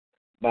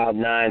 about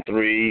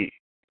 9'3",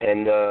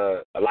 and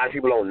a lot of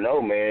people don't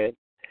know, man.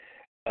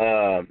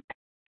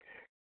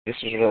 This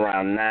was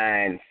around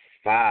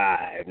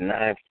 9'5",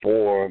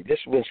 9'4". This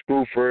is when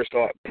Screw first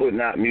started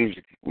putting out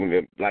music,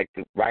 like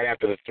right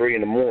after the 3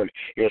 in the morning.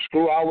 You know,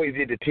 Screw always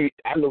did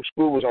I know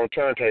Screw was on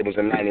turntables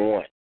in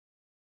 91.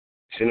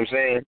 See what I'm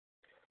saying?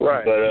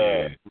 Right.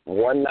 But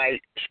one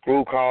night,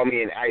 Screw called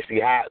me, and Icy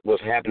Hot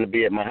happened to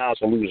be at my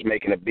house, and we was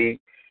making a beat.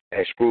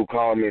 And Screw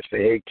called me and said,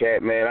 "Hey,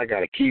 Cat, man, I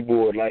got a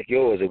keyboard like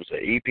yours. It was an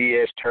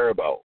EPS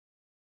Turbo."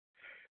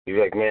 He's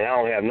like, "Man, I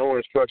don't have no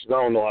instructions.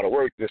 I don't know how to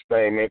work this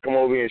thing, man. Come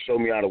over here and show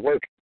me how to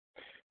work it."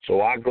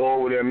 So I go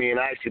over there, me and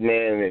Icy,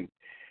 man, and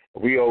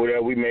we over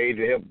there. We made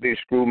to help Big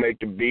Screw make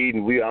the beat,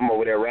 and I'm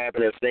over there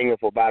rapping and singing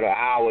for about an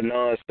hour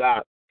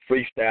nonstop,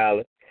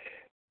 freestyling.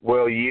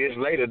 Well, years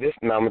later, this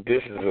is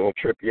gonna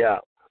trip you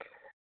out.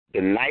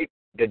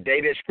 The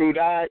day that Screw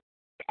died,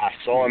 I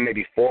saw him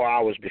maybe 4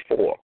 hours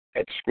before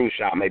at the Screw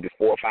shop, maybe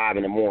 4 or 5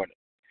 in the morning.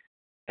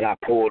 And I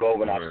pulled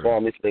over and I saw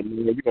him. He said,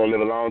 "Man, you're going to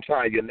live a long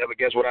time. You'll never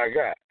guess what I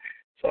got."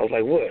 So I was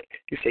like, "What?"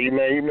 He said,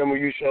 "Man, you remember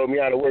you showed me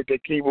how to work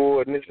that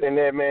keyboard and this and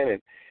that, man?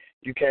 And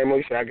you came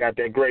over." He said, "I got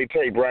that great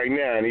tape right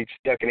now." And he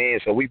stuck it in.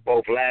 So we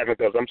both laughing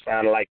because I'm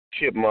sounding like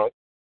Chipmunk.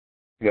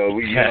 You know,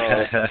 we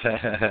young.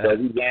 So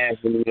we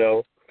laughing, you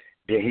know.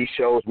 Then he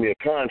shows me a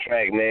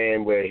contract,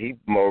 man, where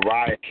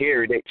Mariah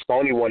Carey,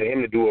 Sony wanted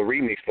him to do a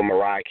remix for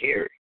Mariah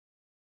Carey.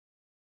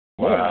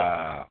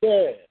 Wow.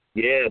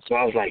 Yeah, so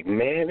I was like,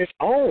 "Man, it's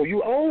on.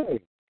 You on.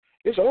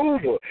 It's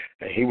over."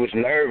 And he was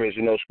nervous.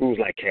 You know, Screw's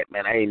like, "Cat,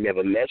 man, I ain't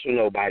never messed with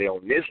nobody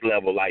on this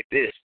level like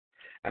this."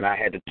 And I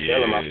had to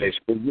tell him, I said,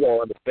 "Screw, you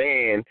don't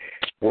understand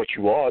what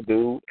you are,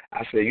 dude."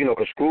 I said, you know,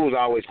 because Screw was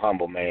always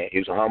humble, man. He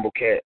was a humble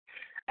cat.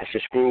 I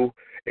said, "Screw,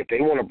 if they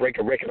want to break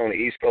a record on the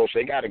East Coast,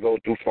 they got to go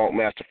through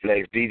Funkmaster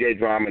Flex, DJ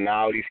Drama, and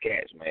all these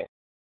cats, man."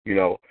 You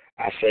know,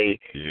 I say,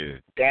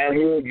 down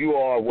here, you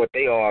are what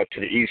they are to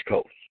the East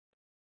Coast.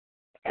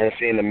 And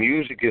saying the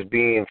music is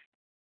being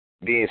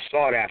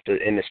sought after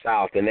in the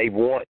South, and they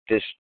want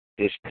this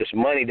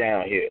money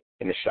down here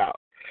in the South.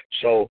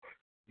 So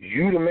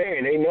you the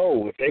man, they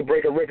know if they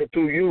break a record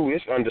through you,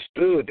 it's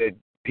understood that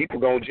people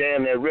gonna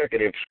jam that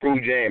record if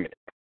Screw jamming it.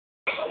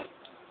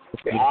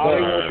 All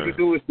they want you to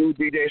do is do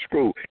DJ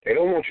Screw. They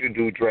don't want you to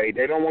do Dre.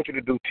 They don't want you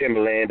to do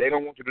Timberland. They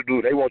want you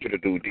to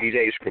do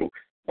DJ Screw.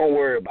 Don't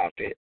worry about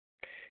that.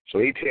 So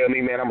he tell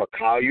me, "Man, I'm gonna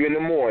call you in the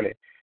morning."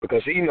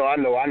 Because I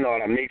know how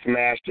to mix,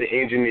 master,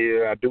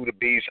 engineer, I do the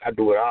beats, I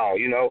do it all,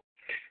 you know.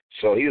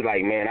 So he was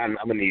like, "Man, I'm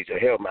going to need your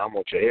help, man. I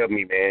want you to help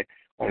me, man,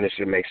 on this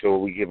to make sure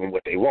we give them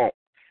what they want."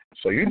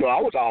 So, you know,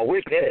 I was all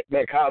with that.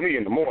 Man, call me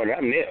in the morning.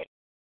 I'm there.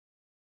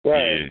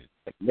 Right.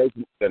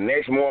 The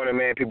next morning,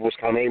 man, people was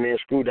calling, "Hey, man,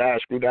 Screw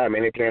died,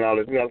 man. They playing all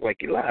this music." I was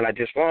like, "You lying. I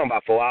just saw him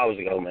about 4 hours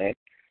ago, man."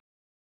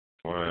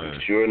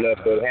 Right. Sure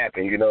enough, that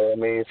happened, you know what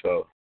I mean?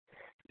 So,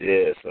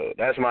 yeah, so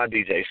that's my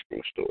DJ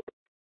Screw story.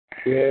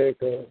 Yeah,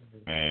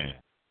 man.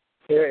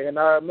 Yeah, and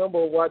I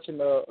remember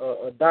watching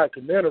a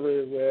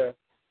documentary where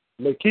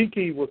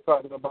Makiki was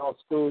talking about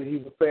Screw. He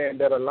was saying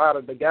that a lot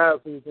of the guys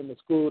who was in the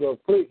School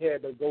of Click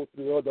had to go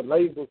through other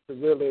labels to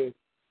really,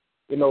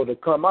 you know, to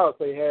come out.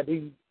 So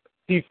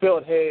he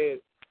felt had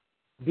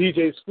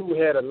DJ Screw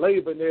had a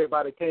label and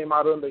everybody came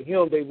out under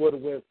him, they would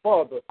have went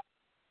farther.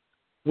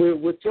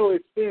 With your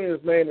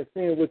experience, man, and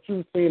seeing what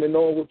you've seen and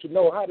knowing what you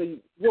know,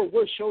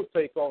 what's your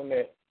take on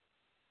that?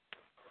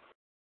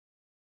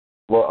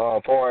 Well,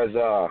 as far as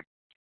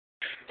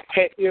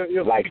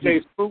if like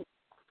DJ Screw,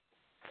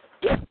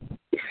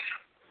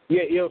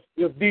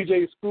 if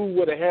DJ Screw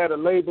would have had a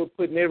label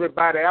putting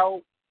everybody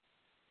out,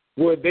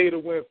 would they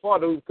have went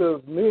farther?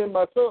 Because me and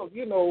myself,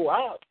 you know,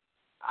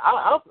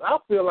 I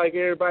feel like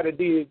everybody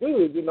did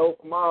good, you know,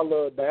 from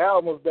all of the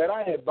albums that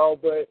I had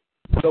bought. But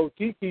so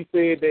Kiki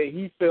said that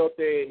he felt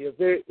that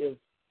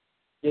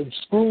if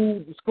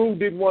Screw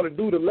didn't want to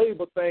do the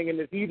label thing, and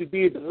if he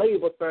did the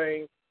label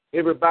thing,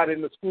 everybody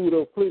in the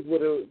School of Click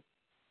would have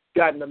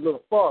gotten a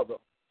little farther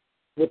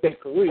with their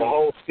career. The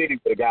whole city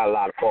would have got a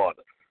lot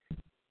farther.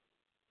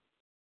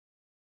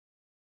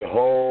 The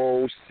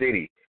whole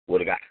city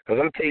would have got. Because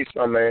I'm going to tell you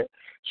something, man.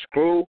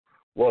 Screw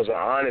was an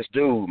honest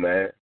dude,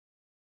 man.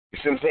 You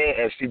see what I'm saying?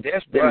 And see,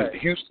 that's been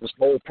Houston's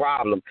whole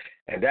problem.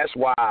 And that's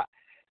why,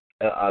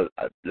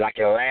 like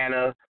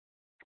Atlanta,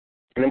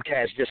 and them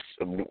cats just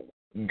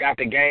got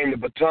the game, the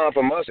baton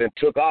from us, and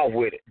took off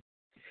with it.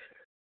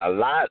 A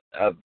lot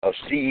of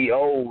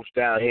CEOs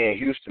down here in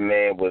Houston,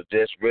 man, was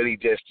just really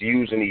just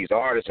using these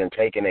artists and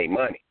taking their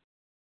money.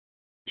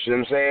 You see what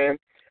I'm saying?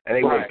 and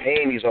they weren't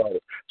paying these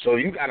artists. So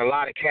you got a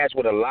lot of cats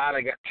with a lot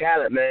of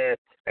talent, man,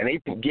 and they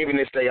giving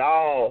this they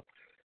all,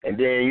 and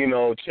then, you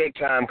know, check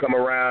time come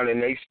around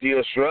and they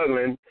still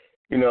struggling,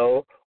 you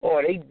know,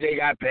 or they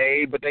got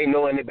paid, but they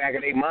know in the back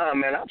of their mind,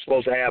 man, I'm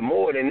supposed to have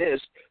more than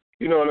this,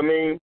 you know what I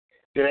mean?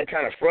 Then that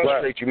kind of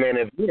frustrates you, man.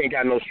 If you ain't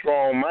got no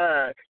strong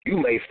mind, you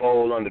may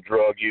fall under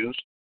drug use.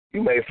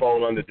 You may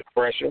fall under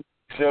depression.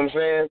 See what I'm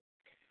saying?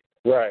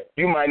 Right.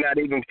 You might not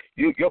even,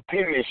 your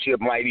penmanship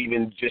might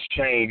even just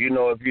change, you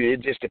know,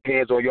 it just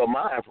depends on your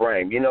mind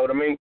frame, you know what I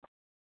mean?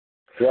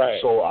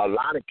 Right. So a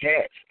lot of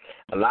cats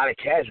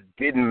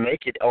didn't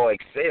make it or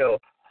excel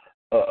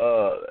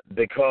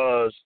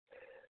because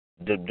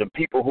the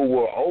people who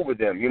were over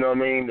them, you know what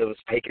I mean, that was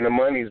taking the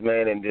monies,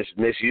 man, and just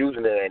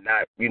misusing it and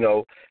not, you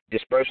know,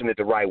 dispersing it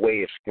the right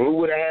way. If Screw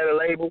would have had a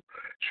label,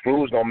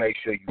 Screw was going to make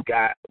sure you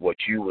got what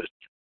you was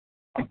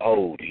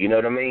owed, you know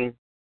what I mean?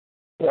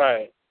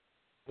 Right.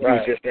 He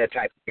was just that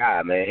type of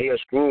guy, man.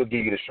 Screw would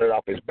give you the shirt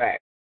off his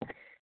back.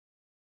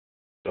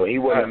 So he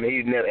wasn't,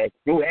 he never, and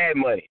Screw had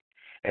money.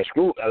 And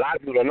Screw, a lot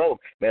of people don't know,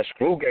 man,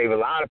 Screw gave a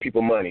lot of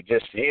people money.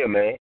 Just here,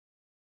 man.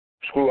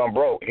 Screw, I'm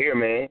broke. Here,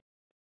 man.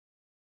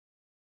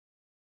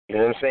 You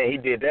know what I'm saying? He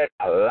did that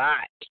a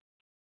lot.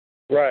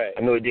 Right.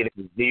 I know he did it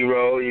for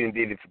Zero. He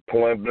did it for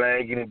Point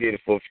Blank. He did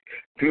it for a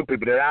few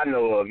people that I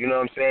know of. You know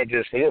what I'm saying?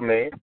 Just here,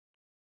 man.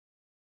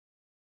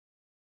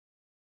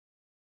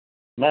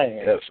 Man.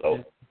 Yeah,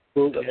 so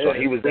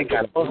he was that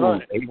kind of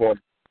dude.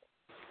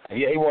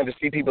 He wanted to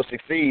see people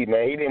succeed,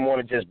 man. He didn't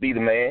want to just be the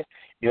man.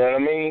 You know what I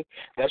mean?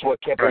 That's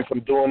what kept him from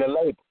doing the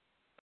label.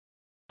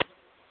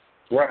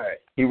 Right.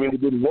 He really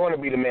didn't want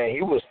to be the man.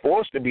 He was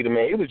forced to be the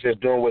man. He was just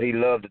doing what he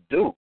loved to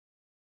do.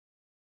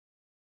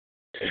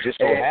 It just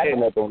so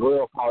happened that the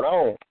world caught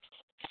on.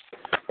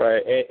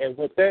 Right. And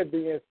with that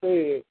being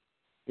said,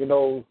 you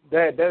know,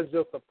 that's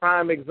just a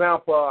prime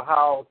example of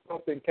how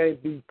something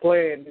can't be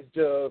planned. It's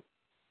just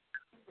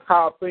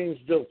how things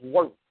just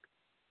work.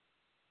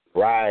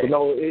 Right. You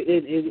know,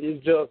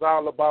 it's just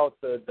all about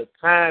the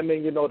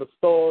timing, you know, the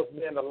stars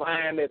being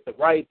aligned at the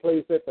right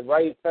place at the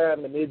right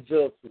time, and it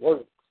just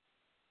works.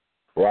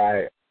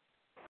 Right.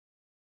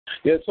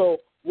 Yeah, so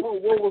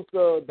what was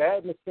the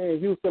atmosphere in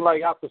Houston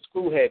like after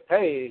school had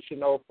passed, you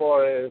know, as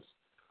far as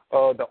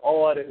the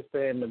artists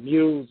and the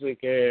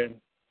music and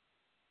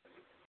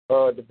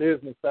the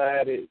business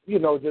side, you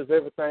know, just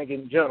everything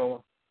in general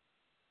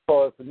as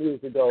far as the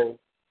music goes?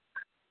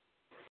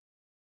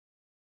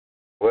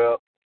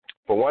 Well,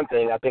 for one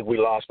thing, I think we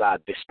lost our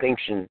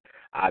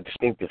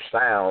distinctive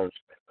sounds,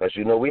 because,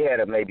 you know, we had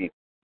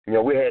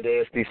we had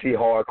the SDC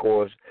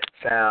hardcore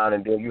sound,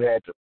 and then you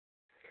had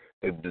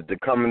the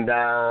coming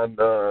down,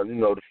 you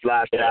know, the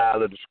fly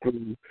style of the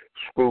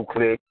screw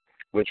click.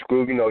 With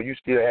Screw, you know, you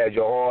still had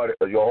your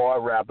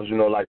hard rappers, you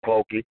know, like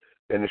Pokey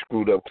and the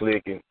Screwed Up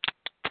Click,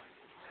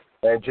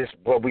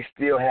 but we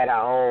still had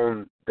our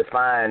own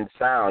defined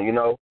sound, you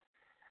know.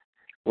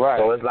 Right.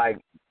 So it's like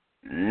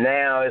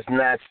now it's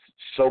not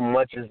so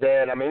much as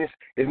that. I mean,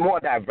 it's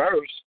more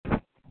diverse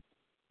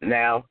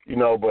now, you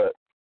know, but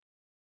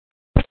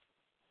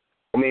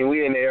I mean,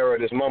 we in the era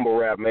of this mumble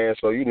rap, man,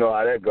 so you know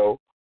how that go.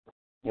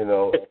 You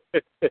know,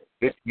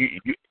 you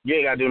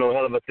ain't got to do no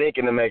hell of a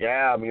thinking to make an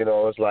album, you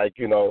know. It's like,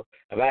 you know,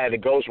 if I had to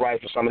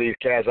ghostwrite for some of these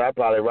cats, I'd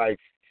probably write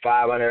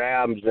 500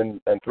 albums in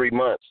 3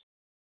 months.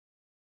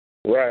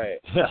 Right.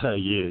 Yeah.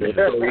 You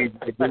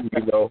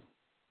know.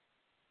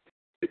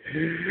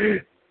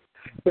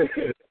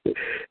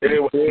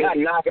 Not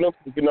knocking them,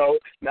 you know,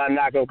 not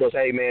knocking them because,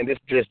 hey, man, this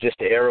is just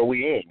the era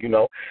we in, you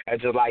know.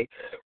 That's just like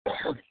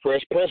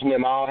Fresh Prince and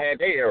them all had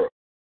their era.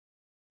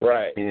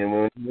 Right.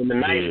 And when the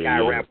nice guy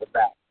rapped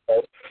about.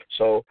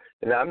 So,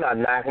 and I'm not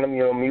knocking them,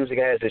 you know, music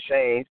has to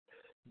change.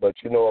 But,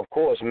 you know, of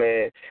course,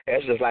 man,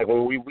 that's just like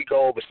when we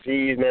go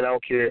overseas, man, I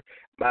don't care.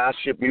 I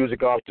ship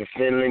music off to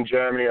Finland,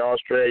 Germany,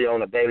 Australia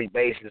on a daily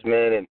basis,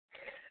 man,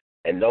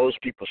 and those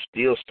people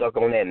still stuck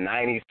on that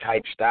 90s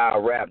type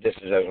style rap. This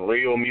is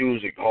real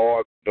music,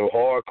 the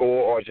hardcore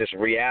or just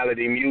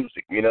reality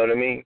music, you know what I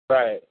mean?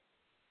 Right.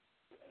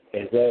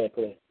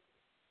 Exactly.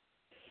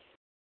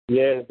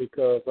 Yeah,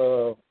 because,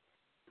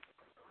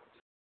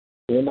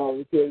 you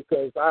know,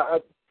 because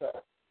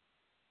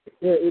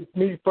it's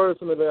me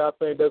personally, I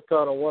think that's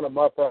kind of one of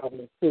my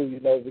problems too, you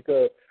know,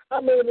 because, I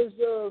mean, it's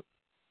just,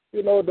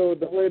 you know, the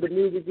way the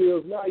music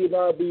is now, you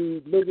know, I'll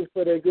be looking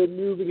for that good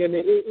music, and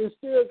it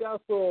still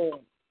got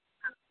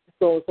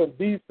some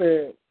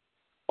decent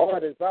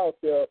artists out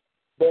there,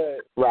 but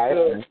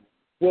right.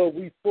 What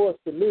we forced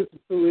to listen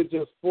to, it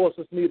just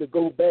forces me to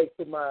go back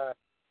to my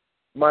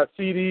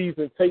CDs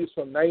and tapes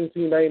from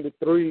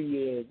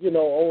 1993 and, you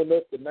know, on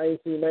up to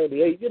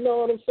 1998. You know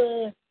what I'm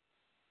saying?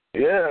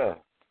 Yeah.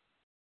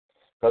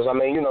 Because, I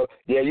mean, you know,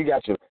 you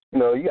got you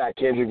got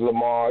Kendrick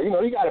Lamar. You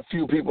know, you got a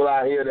few people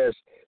out here that's,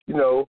 you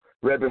know,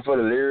 repping for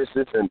the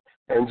lyricists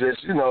and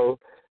just, you know,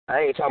 I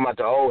ain't talking about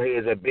the old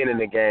heads that been in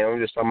the game. I'm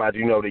just talking about,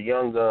 you know, the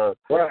young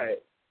right.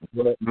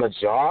 The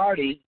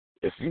majority.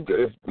 If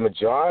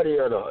majority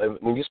of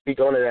when you speak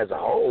on it as a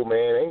whole,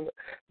 man,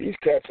 these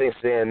cats ain't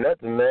saying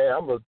nothing,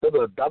 man. What the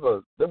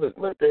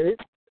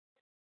heck?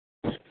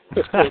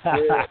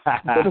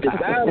 But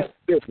designer,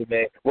 listen,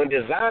 man. When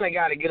designer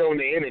got to get on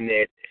the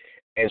internet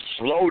and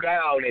slow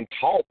down and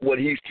talk what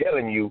he's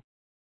telling you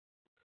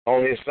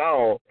on his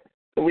song,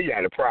 we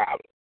got a problem.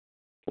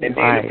 And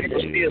then the people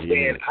still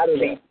saying,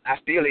 I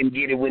still didn't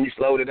get it when you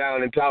slowed it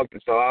down and talked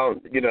it. So I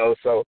don't,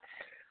 so.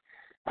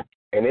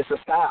 And it's a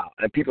style,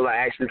 and people are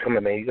actually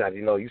coming, man. You got,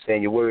 you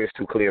saying your words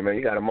too clear, man.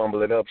 You got to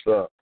mumble it up,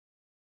 so.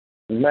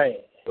 Man.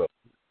 So,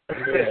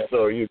 yeah.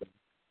 So you.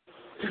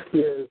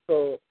 Yeah.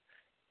 So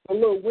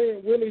look,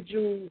 when did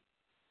you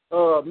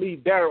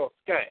meet Daryl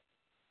Scott?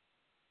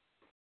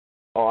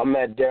 Oh, I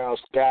met Daryl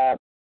Scott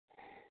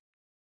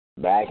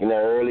back in the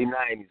early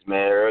 '90s,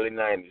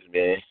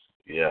 man.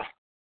 Yeah.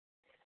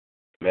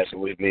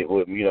 Messing with me,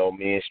 me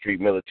and Street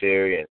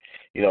Military, and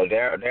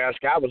Daryl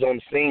Scott was on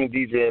the scene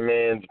DJing,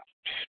 man.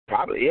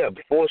 Probably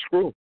before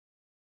Screw.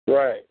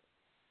 Right.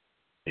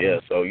 Yeah,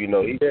 so he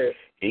really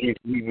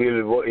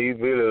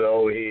the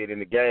old head in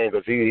the game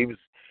because he was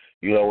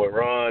with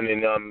Ron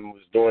and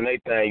was doing their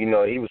thing.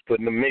 He was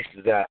putting the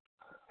mixes out.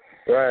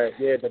 Right.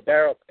 Yeah, the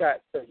Daryl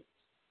Scott thing.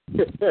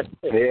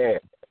 Yeah.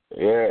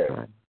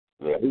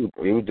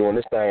 He was doing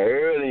this thing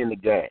early in the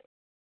game.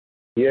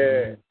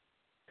 Yeah.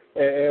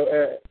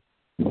 And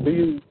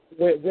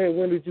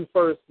when did you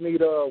first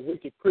meet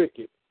Wicked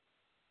Cricket?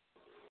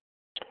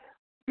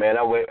 Man,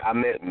 I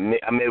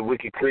met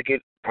Wicked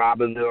Cricket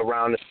probably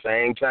around the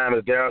same time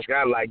as Daryl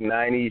Scott, like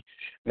 90.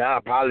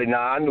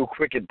 I knew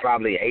Cricket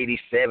probably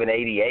 87,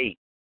 88.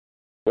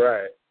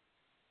 Right.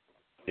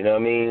 You know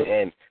what I mean?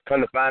 And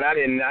come to find out,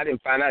 I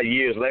didn't find out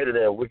years later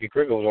that Wicked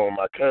Cricket was one of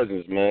my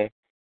cousins, man.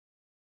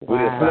 We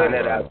didn't find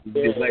that out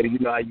years later. You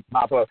know how you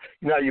pop up.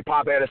 You know how you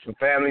pop out of some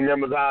family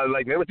members. I was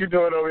like, man, what you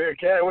doing over here,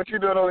 Kat? What you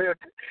doing over here?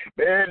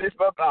 Man, this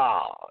my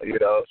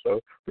so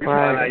we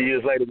found out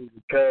years later we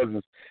were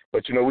cousins.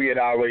 But, we had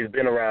always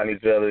been around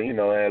each other,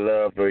 had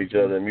love for each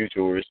other and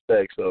mutual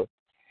respect, so.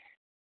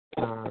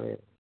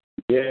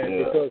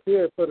 Because he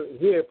had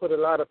put a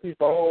lot of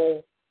people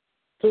on,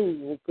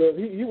 too, because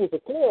he was a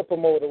club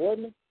promoter,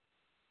 wasn't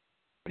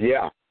he?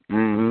 Yeah.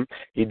 Mm-hmm.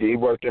 He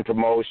worked in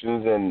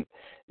promotions and,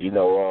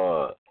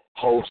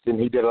 hosting.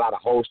 He did a lot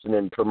of hosting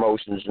and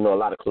promotions, a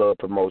lot of club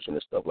promotion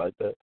and stuff like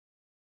that.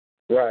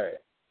 Right.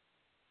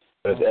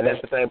 And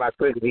that's the thing about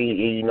Cricket.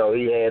 He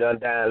had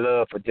undying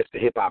love for just the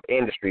hip hop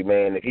industry,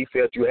 man. If he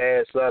felt you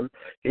had something,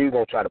 he was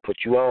gonna try to put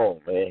you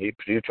on, man. He'd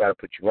try to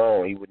put you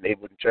on. He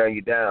wouldn't turn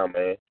you down,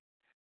 man.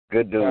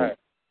 Good dude. Right.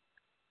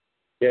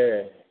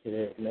 Yeah.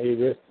 May he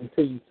rest in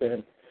peace.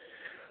 And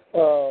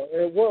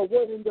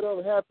what ended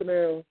up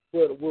happening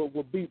with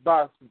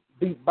Beatbox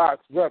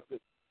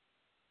Records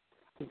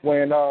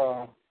when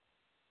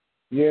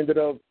you ended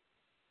up?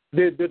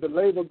 Did the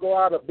label go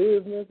out of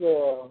business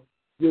or?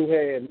 You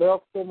had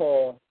left them,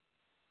 or?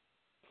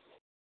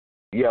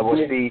 Yeah, well,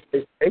 see,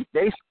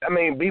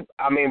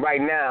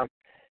 right now,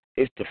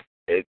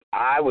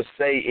 I would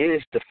say it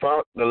is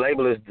defunct. The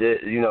label is,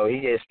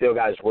 he has still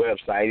got his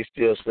website. He's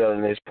still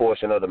selling his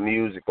portion of the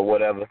music or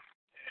whatever.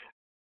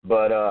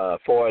 But as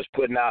far as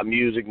putting out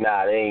music,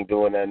 they ain't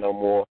doing that no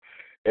more.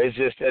 It's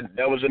just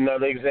that was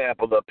another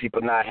example of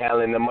people not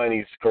handling the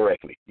monies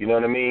correctly. You know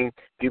what I mean?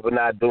 People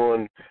not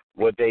doing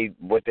what they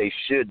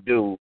should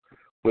do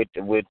with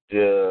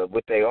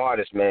their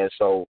artists, man.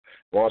 So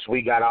once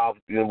we got off,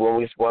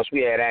 once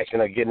we had action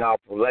of getting off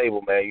the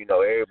label, man,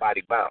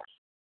 everybody bounced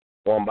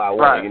one by one.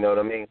 Right. You know what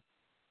I mean?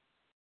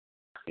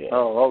 Yeah.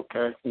 Oh,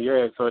 okay.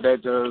 Yeah. So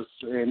that just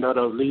ended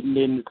up leading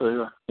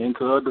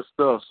into other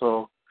stuff.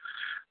 So,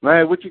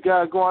 man, what you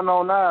got going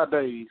on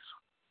nowadays?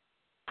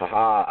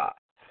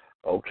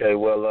 Okay.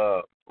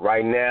 Well,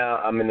 right now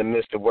I'm in the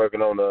midst of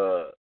working on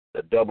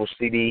a double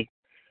CD,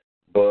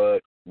 but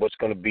what's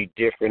going to be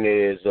different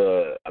is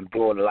I'm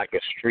doing like a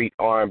street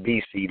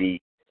R&B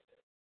CD,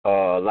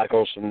 like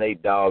on some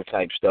Nate Dogg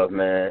type stuff,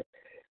 man,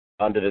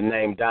 under the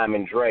name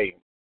Diamond Dre.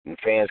 And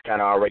fans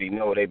kind of already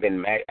know. They've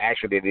been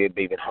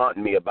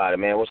hunting me about it,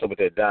 man. What's up with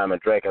that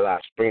Diamond Dre? Because I'll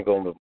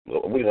sprinkle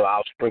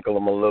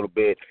them a little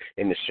bit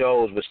in the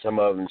shows with some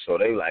of them. So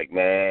they like,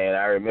 man,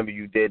 I remember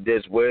you did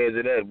this. Where is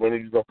it at? When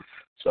did you go?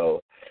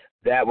 So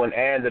that one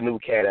and the new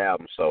Kat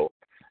album. So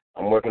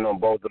I'm working on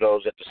both of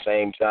those at the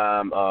same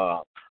time.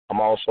 I'm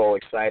also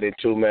excited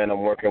too, man.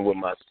 I'm working with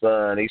my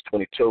son. He's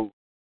 22,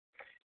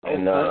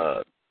 and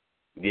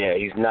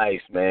he's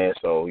nice, man.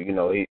 So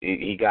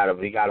he got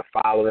a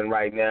following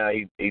right now.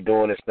 He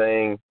doing his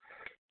thing,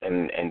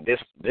 and this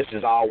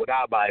is all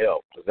without my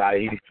help. Cause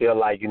he feel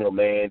like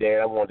man, Dad,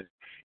 I want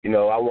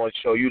to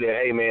show you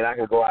that, hey, man, I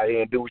can go out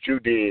here and do what you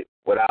did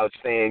without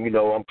saying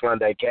I'm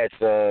Klondike Kat's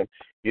son.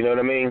 You know what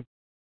I mean?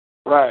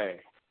 Right.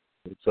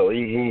 So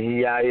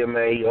he out here,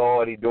 man. He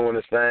hard. He doing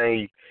his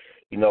thing.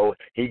 He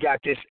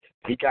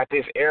got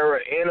this era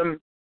in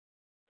him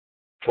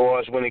for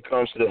us when it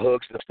comes to the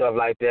hooks and stuff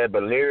like that.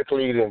 But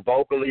lyrically and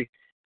vocally,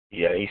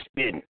 he's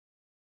spitting.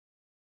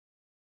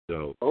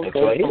 So,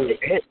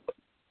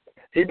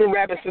 he been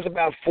rapping since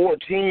about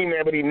 14,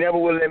 man. But he never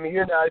would let me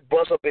hear. Now he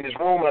bust up in his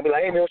room. I'd be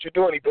like, hey, man, what you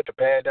doing? He put the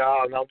pad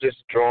down, and I'm just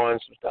drawing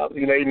some stuff.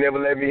 He never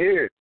let me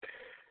hear it.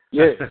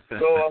 Yeah.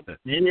 So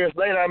years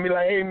later, I be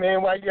like, hey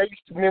man, why you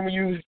used to remember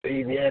you?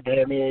 Hey man,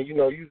 man, you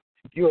know you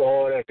a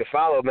hard act to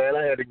follow, man.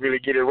 I had to really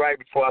get it right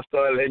before I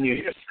started letting you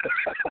hear.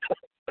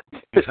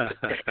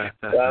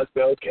 So I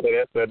said, okay,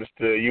 that's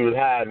understood. You was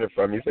hiding it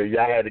from me, so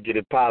I had to get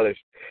it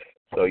polished.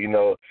 So, you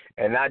know,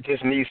 and not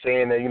just me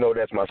saying that, you know,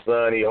 that's my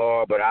son, he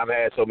hard, but I've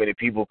had so many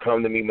people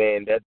come to me,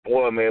 man, that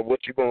boy, man,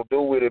 what you gonna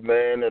do with it,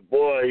 man? That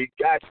boy, he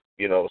got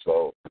you know,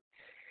 so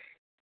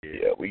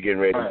yeah, we getting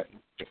ready to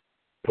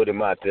put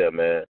him out there,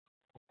 man.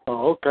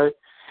 Oh, okay.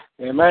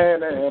 And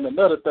man, and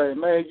another thing,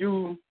 man,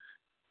 you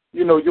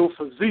know, your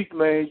physique,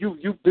 man,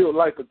 you built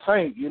like a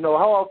tank. You know,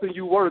 how often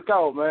you work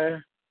out,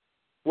 man?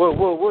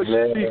 What's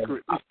your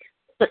secret?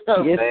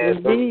 Yes,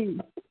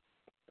 indeed.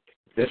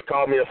 Just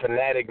call me a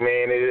fanatic,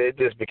 man. It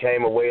just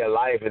became a way of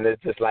life, and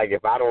it's just like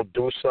if I don't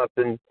do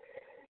something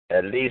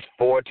at least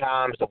 4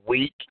 times a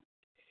week,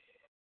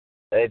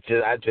 I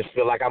just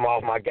feel like I'm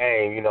off my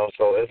game, you know.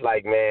 So it's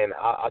like, man,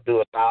 I do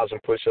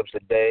 1,000 push-ups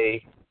a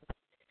day.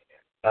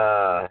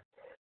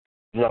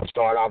 You know,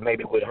 start off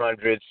maybe with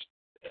hundreds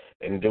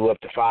and do up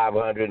to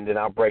 500, and then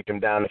I'll break them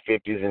down to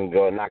 50s and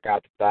go knock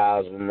out the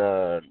 1,000.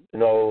 You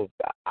know,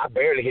 I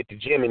barely hit the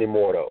gym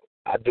anymore though.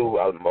 I do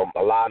a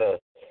lot of.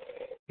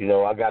 You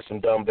know, I got some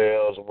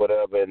dumbbells or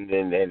whatever,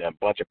 and a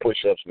bunch of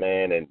push-ups,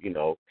 man, and, you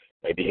know,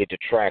 maybe hit the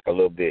track a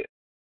little bit.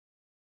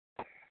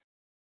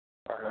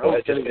 So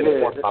it's just been a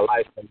part of my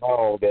life so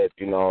long that,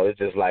 you know, it's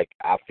just like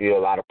I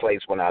feel out of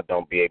place when I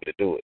don't be able to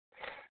do it.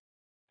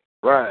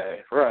 Right.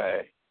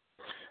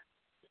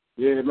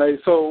 Yeah, man.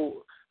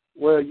 So,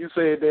 well, you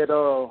said that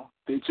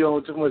you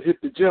don't too much hit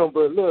the gym,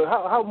 but look,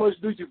 how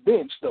much do you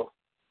bench, though?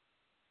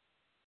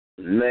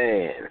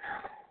 Man.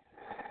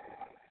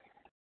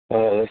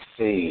 Let's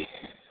see.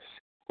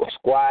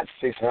 Squat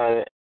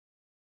 600.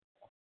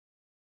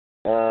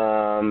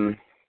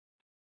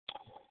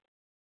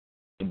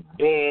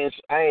 Bench,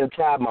 I ain't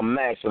tried my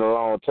max in a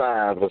long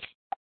time because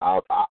I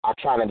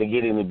try not to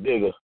get any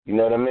bigger. You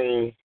know what I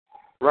mean?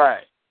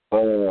 Right.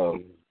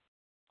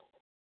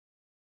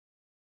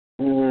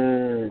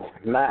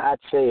 I'd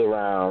say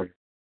around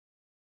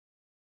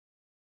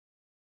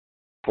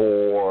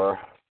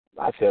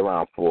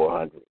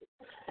 400.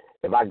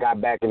 If I got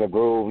back in the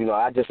groove, you know,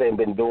 I just ain't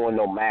been doing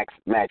no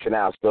maxing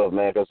out stuff,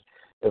 man, because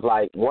it's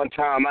like one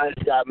time I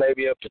got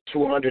maybe up to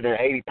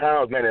 280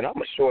 pounds, man, and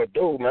I'm a short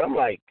dude, man. I'm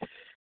like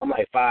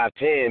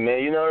 5'10",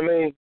 man, you know what I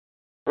mean?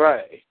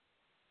 Right.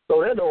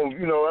 So that don't,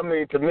 you know, I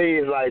mean, to me,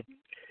 it's like,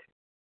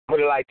 put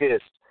it like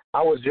this.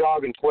 I was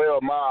jogging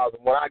 12 miles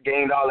when I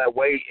gained all that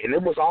weight, and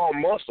it was all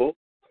muscle.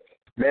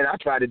 Man, I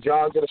tried to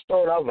jog to the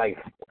store, and I was like,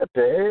 what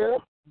the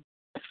hell?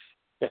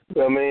 You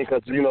know what I mean?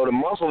 Because, you know, the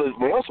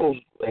muscle's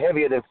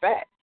heavier than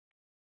fat.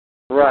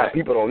 Right.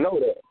 People don't know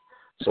that.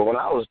 So when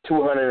I was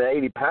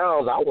 280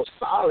 pounds, I was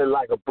solid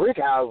like a brick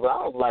house.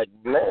 I was like,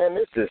 man,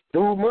 this is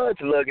too much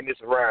lugging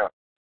this around.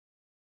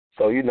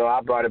 So, you know,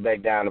 I brought it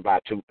back down to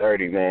about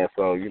 230, man.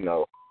 So, you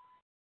know,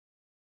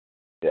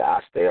 yeah,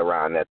 I stay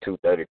around that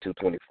 230,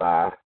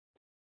 225.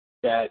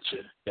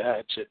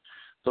 Gotcha.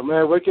 So,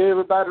 man, where can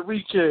everybody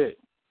reach at?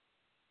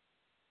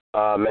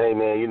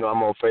 Man, you know,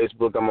 I'm on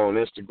Facebook, I'm on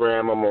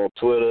Instagram, I'm on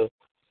Twitter.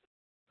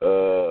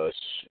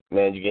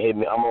 Man, you can hit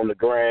me. I'm on the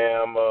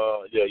gram.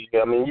 You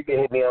can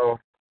hit me on.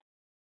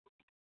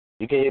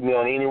 You can hit me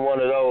on any one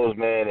of those,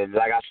 man. And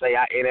like I say,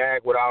 I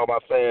interact with all my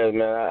fans,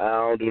 man. I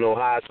don't do no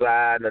high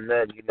side or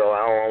nothing. You know,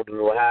 I don't do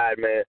no hide,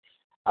 man.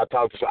 I've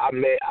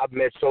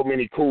met so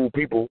many cool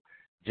people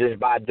just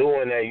by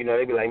doing that. You know,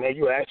 they be like, man,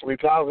 you actually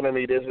talking to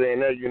me, this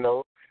and that. You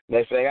know,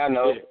 next thing I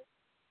know,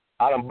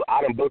 I done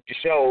booked the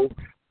show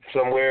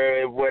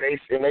somewhere where in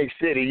their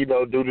city, you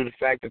know, due to the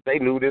fact that they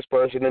knew this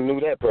person and knew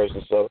that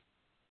person. So,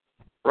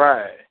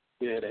 right,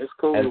 yeah, that's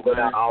cool. And but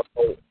I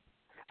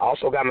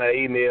also got my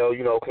email,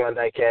 you know,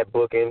 Klondike Kat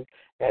booking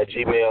at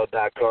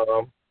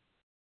gmail.com.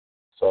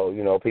 So,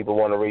 you know, people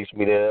want to reach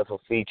me there for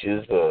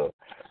features,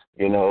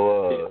 you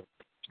know,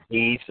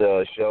 eats,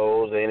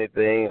 shows,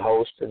 anything,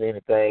 hosts, and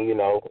anything. You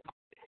know,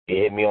 you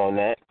hit me on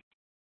that.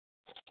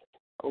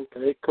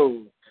 Okay,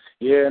 cool.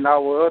 Yeah, and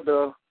our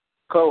other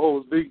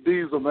co-host, Big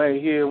Diesel, man,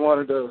 here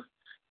wanted to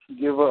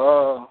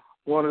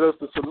wanted us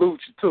to salute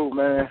you too,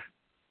 man.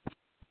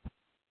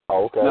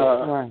 Okay.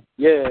 Right.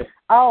 Yeah.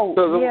 Oh,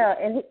 yeah,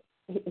 and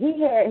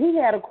he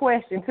had a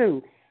question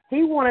too.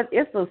 He wanted,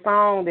 it's a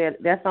song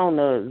that's on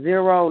the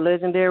Zero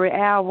Legendary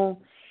album,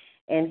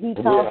 and he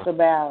talked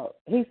about,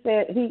 he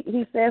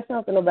said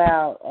something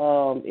about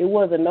it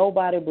was a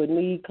Nobody But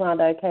Me,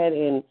 Klondike Kat,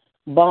 and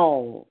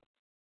Bone.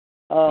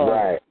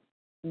 Right.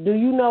 Do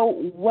you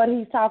know what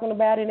he's talking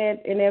about in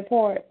that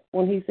part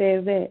when he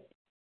says that?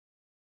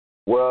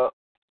 Well,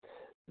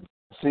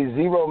 see,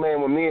 Zero,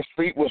 man, when me and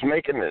Street was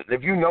making it,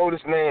 if you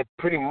notice, man,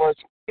 pretty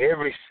much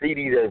every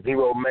CD that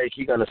Zero make,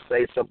 he gonna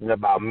say something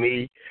about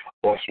me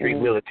or Street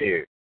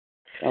Military.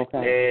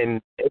 Okay.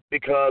 And it's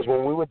because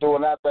when we were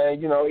doing our thing,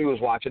 you know, he was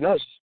watching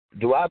us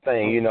do our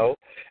thing, you know,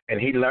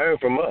 and he learned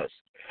from us.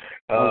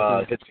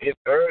 His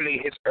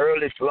early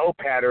flow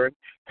pattern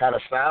kind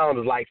of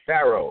sounds like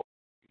Pharaoh.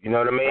 You know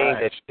what I mean?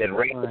 Right. That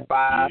Rate the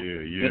 5,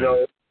 you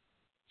know,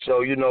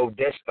 So, you know,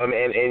 that's, I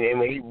mean, and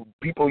when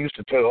people used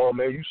to tell, oh,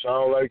 man, you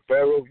sound like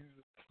Pharaoh,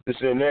 this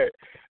and that.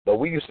 But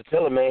we used to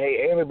tell him, man,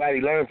 hey, everybody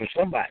learn from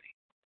somebody.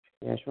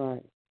 That's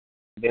right.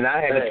 Then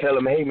I had to tell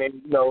him, hey,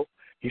 man, you know,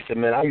 he said,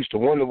 man, I used to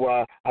wonder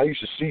why I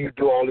used to see you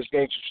do all this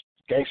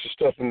gangster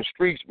stuff in the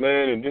streets,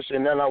 man, and this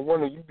and that. And I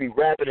wonder, you be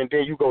rapping and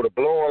then you go to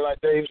blowing like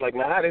that. He was like,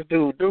 man, how this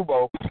dude do,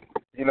 bro?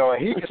 You know,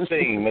 and he could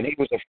sing, and he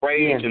was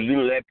afraid to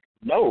let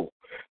know.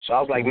 So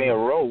I was like, man,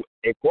 Ro,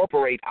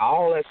 incorporate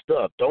all that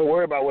stuff. Don't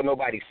worry about what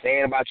nobody's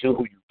saying about you,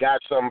 who you got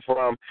something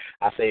from.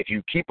 I say, if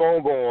you keep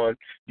on going,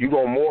 you're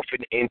going to morph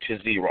it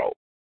into zero.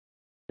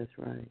 That's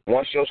right.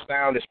 Once your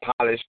sound is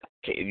polished,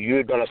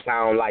 you're going to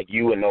sound like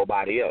you and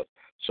nobody else.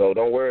 So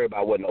don't worry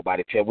about what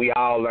nobody tells. We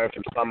all learn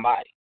from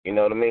somebody. You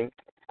know what I mean?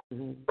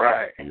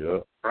 Right. Yeah.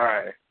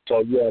 Right.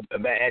 So, yeah,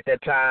 at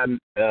that time,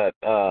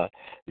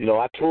 you know,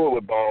 I toured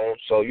with Bone.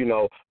 So, you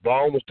know,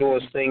 Bone was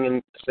doing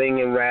singing,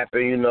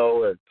 rapping, you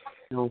know,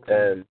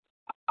 and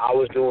I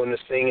was doing the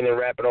singing and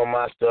rapping on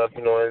my stuff,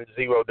 you know, and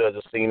Zero does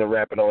the singing and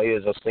rapping on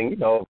his, or sing, you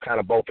know, kind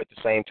of both at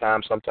the same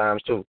time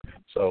sometimes, too.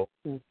 So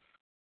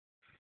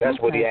that's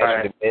what he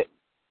actually meant.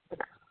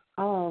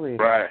 Oh, yeah.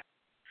 Right.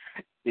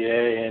 Yeah,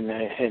 and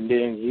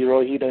then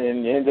Zero, he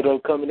done ended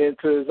up coming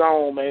into his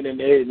own, man,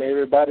 and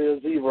everybody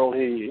is Zero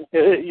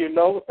head, you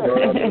know?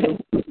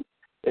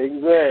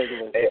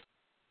 Exactly.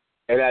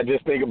 And I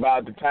just think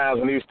about the times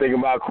when he was thinking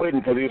about quitting,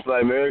 because he was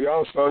like, man,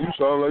 y'all son, you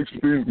sound like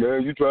Steve,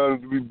 man. You trying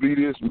to be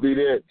this and be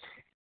that.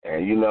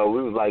 And, you know,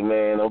 we was like,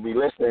 man, don't be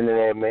listening to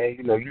that, man.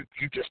 You know, you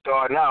just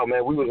starting out,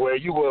 man. We was where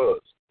you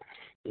was.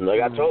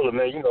 Like I told him,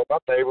 man, you know, my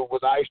favorite was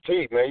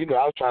Ice-T, man. You know,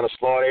 I was trying to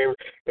slaughter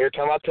every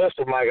time I touched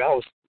the mic. I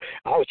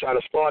was trying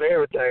to slaughter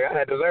everything. I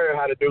had to learn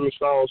how to do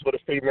songs for the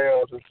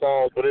females and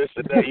songs for this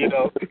and that, you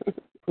know.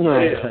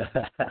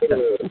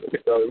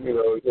 So, you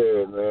know,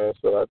 yeah, man.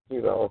 So,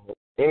 you know,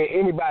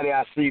 anybody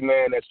I see,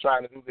 man, that's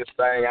trying to do this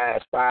thing, I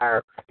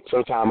aspire.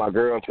 Sometimes my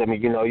girl tell me,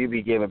 you know, you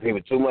be giving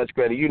people too much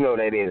credit. You know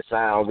they didn't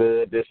sound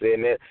good, this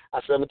and that.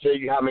 I said, I'm going to tell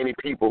you how many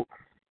people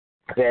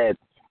that,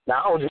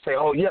 now I don't just say,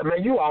 oh, yeah,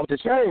 man, you off the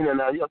chain. And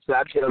I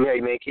tell them, hey,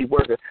 man, keep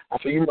working. I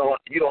said, you know,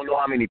 you don't know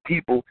how many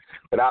people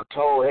that I've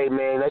told, hey,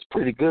 man, that's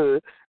pretty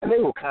good. And they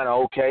were kind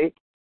of okay.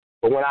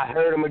 But when I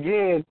heard them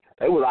again,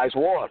 they were ice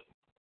water.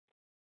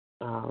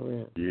 Oh,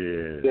 man.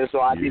 Yeah.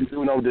 So I didn't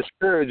do no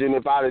discouraging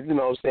if I, you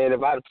know, saying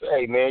if I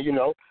say, hey, man, you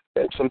know,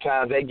 that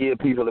sometimes they give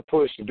people a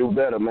push to do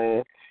better,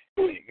 man.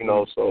 You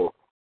know, so,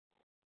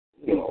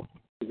 you know.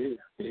 Yeah,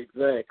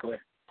 exactly.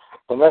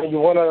 Well, man, you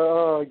want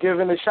to give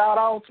any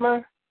shout-outs,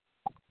 man?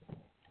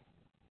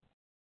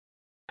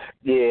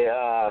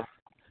 Yeah,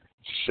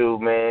 shoot,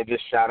 man,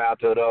 just shout out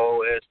to the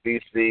whole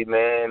SBC,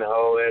 man, the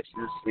whole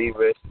SUC,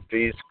 rest in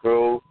peace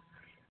crew,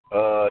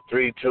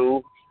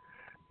 3-2,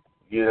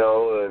 you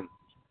know, and,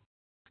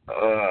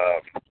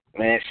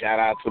 man, shout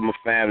out to my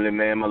family,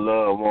 man, my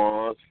loved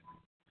ones,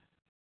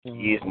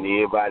 yes, and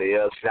everybody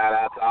else. Shout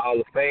out to all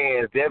the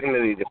fans,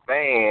 definitely the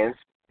fans,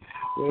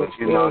 but,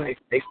 you know,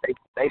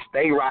 they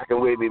stay rocking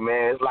with me,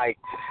 man. It's like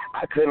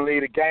I couldn't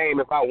leave the game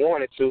if I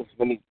wanted to.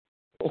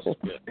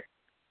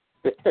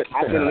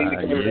 I couldn't leave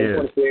the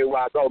game everywhere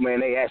I go, man.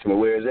 They ask me,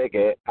 where is that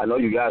at? I know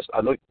you guys, I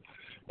know.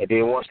 And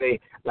then once they,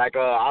 like,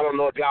 I don't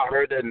know if y'all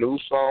heard that new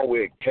song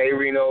with K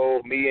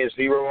Reno, me and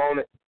Zero on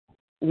it.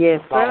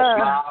 Yes,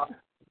 sir.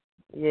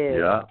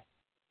 Yeah.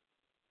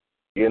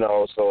 You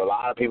know, so a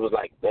lot of people's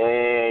like,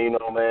 man, you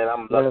know, man,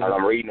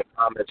 I'm reading the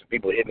comments and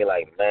people hit me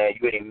like, man,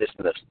 you ain't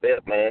missing a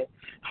step, man.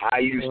 How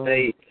you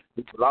stay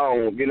this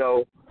long, you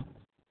know.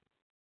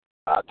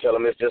 I tell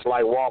them it's just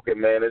like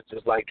walking, man. It's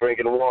just like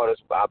drinking water.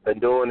 I've been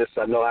doing this.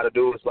 I know how to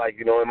do it. It's like,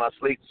 you know, in my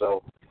sleep.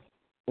 So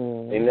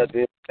ain't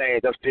nothing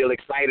changed. I'm still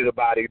excited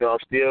about it. You know,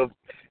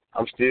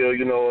 I'm still,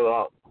 you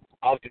know,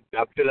 I'm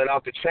feeling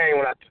off the chain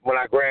when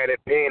I grab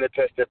that pen and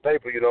touch that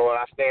paper. You know, when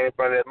I stand in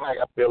front of that mic,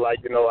 I feel like,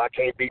 you know, I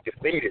can't be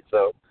defeated.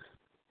 So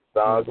it's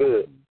all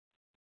good.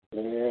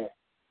 Yeah.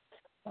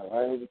 All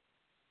right.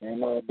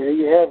 And there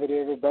you have it,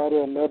 everybody.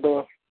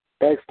 Another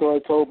backstory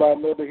told by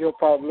another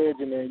hip-hop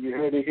legend, and you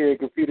heard it here at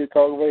Graffiti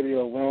Talk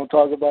Radio. We don't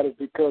talk about it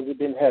because it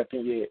didn't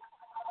happen yet.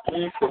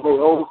 The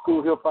old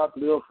school hip-hop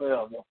live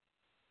forever.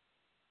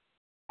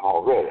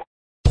 Already.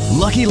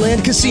 Lucky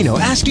Land Casino,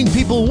 asking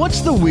people,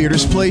 what's the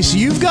weirdest place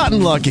you've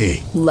gotten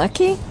lucky?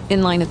 Lucky?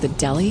 In line at the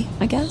deli,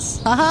 I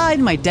guess? Aha,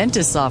 in my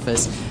dentist's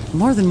office.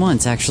 More than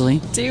once,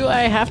 actually. Do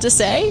I have to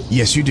say?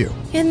 Yes, you do.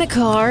 In the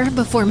car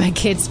before my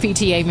kids'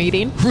 PTA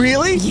meeting.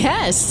 Really?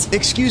 Yes.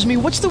 Excuse me,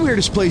 what's the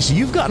weirdest place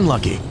you've gotten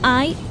lucky?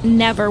 I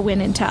never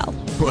win and tell.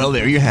 Well,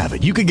 there you have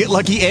it. You can get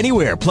lucky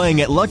anywhere,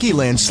 playing at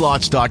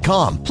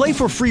LuckyLandSlots.com. Play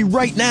for free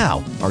right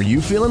now. Are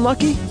you feeling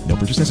lucky? No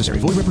purchase necessary.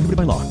 Void where prohibited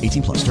by law.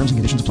 18+. Terms and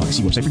conditions apply.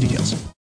 See website for details.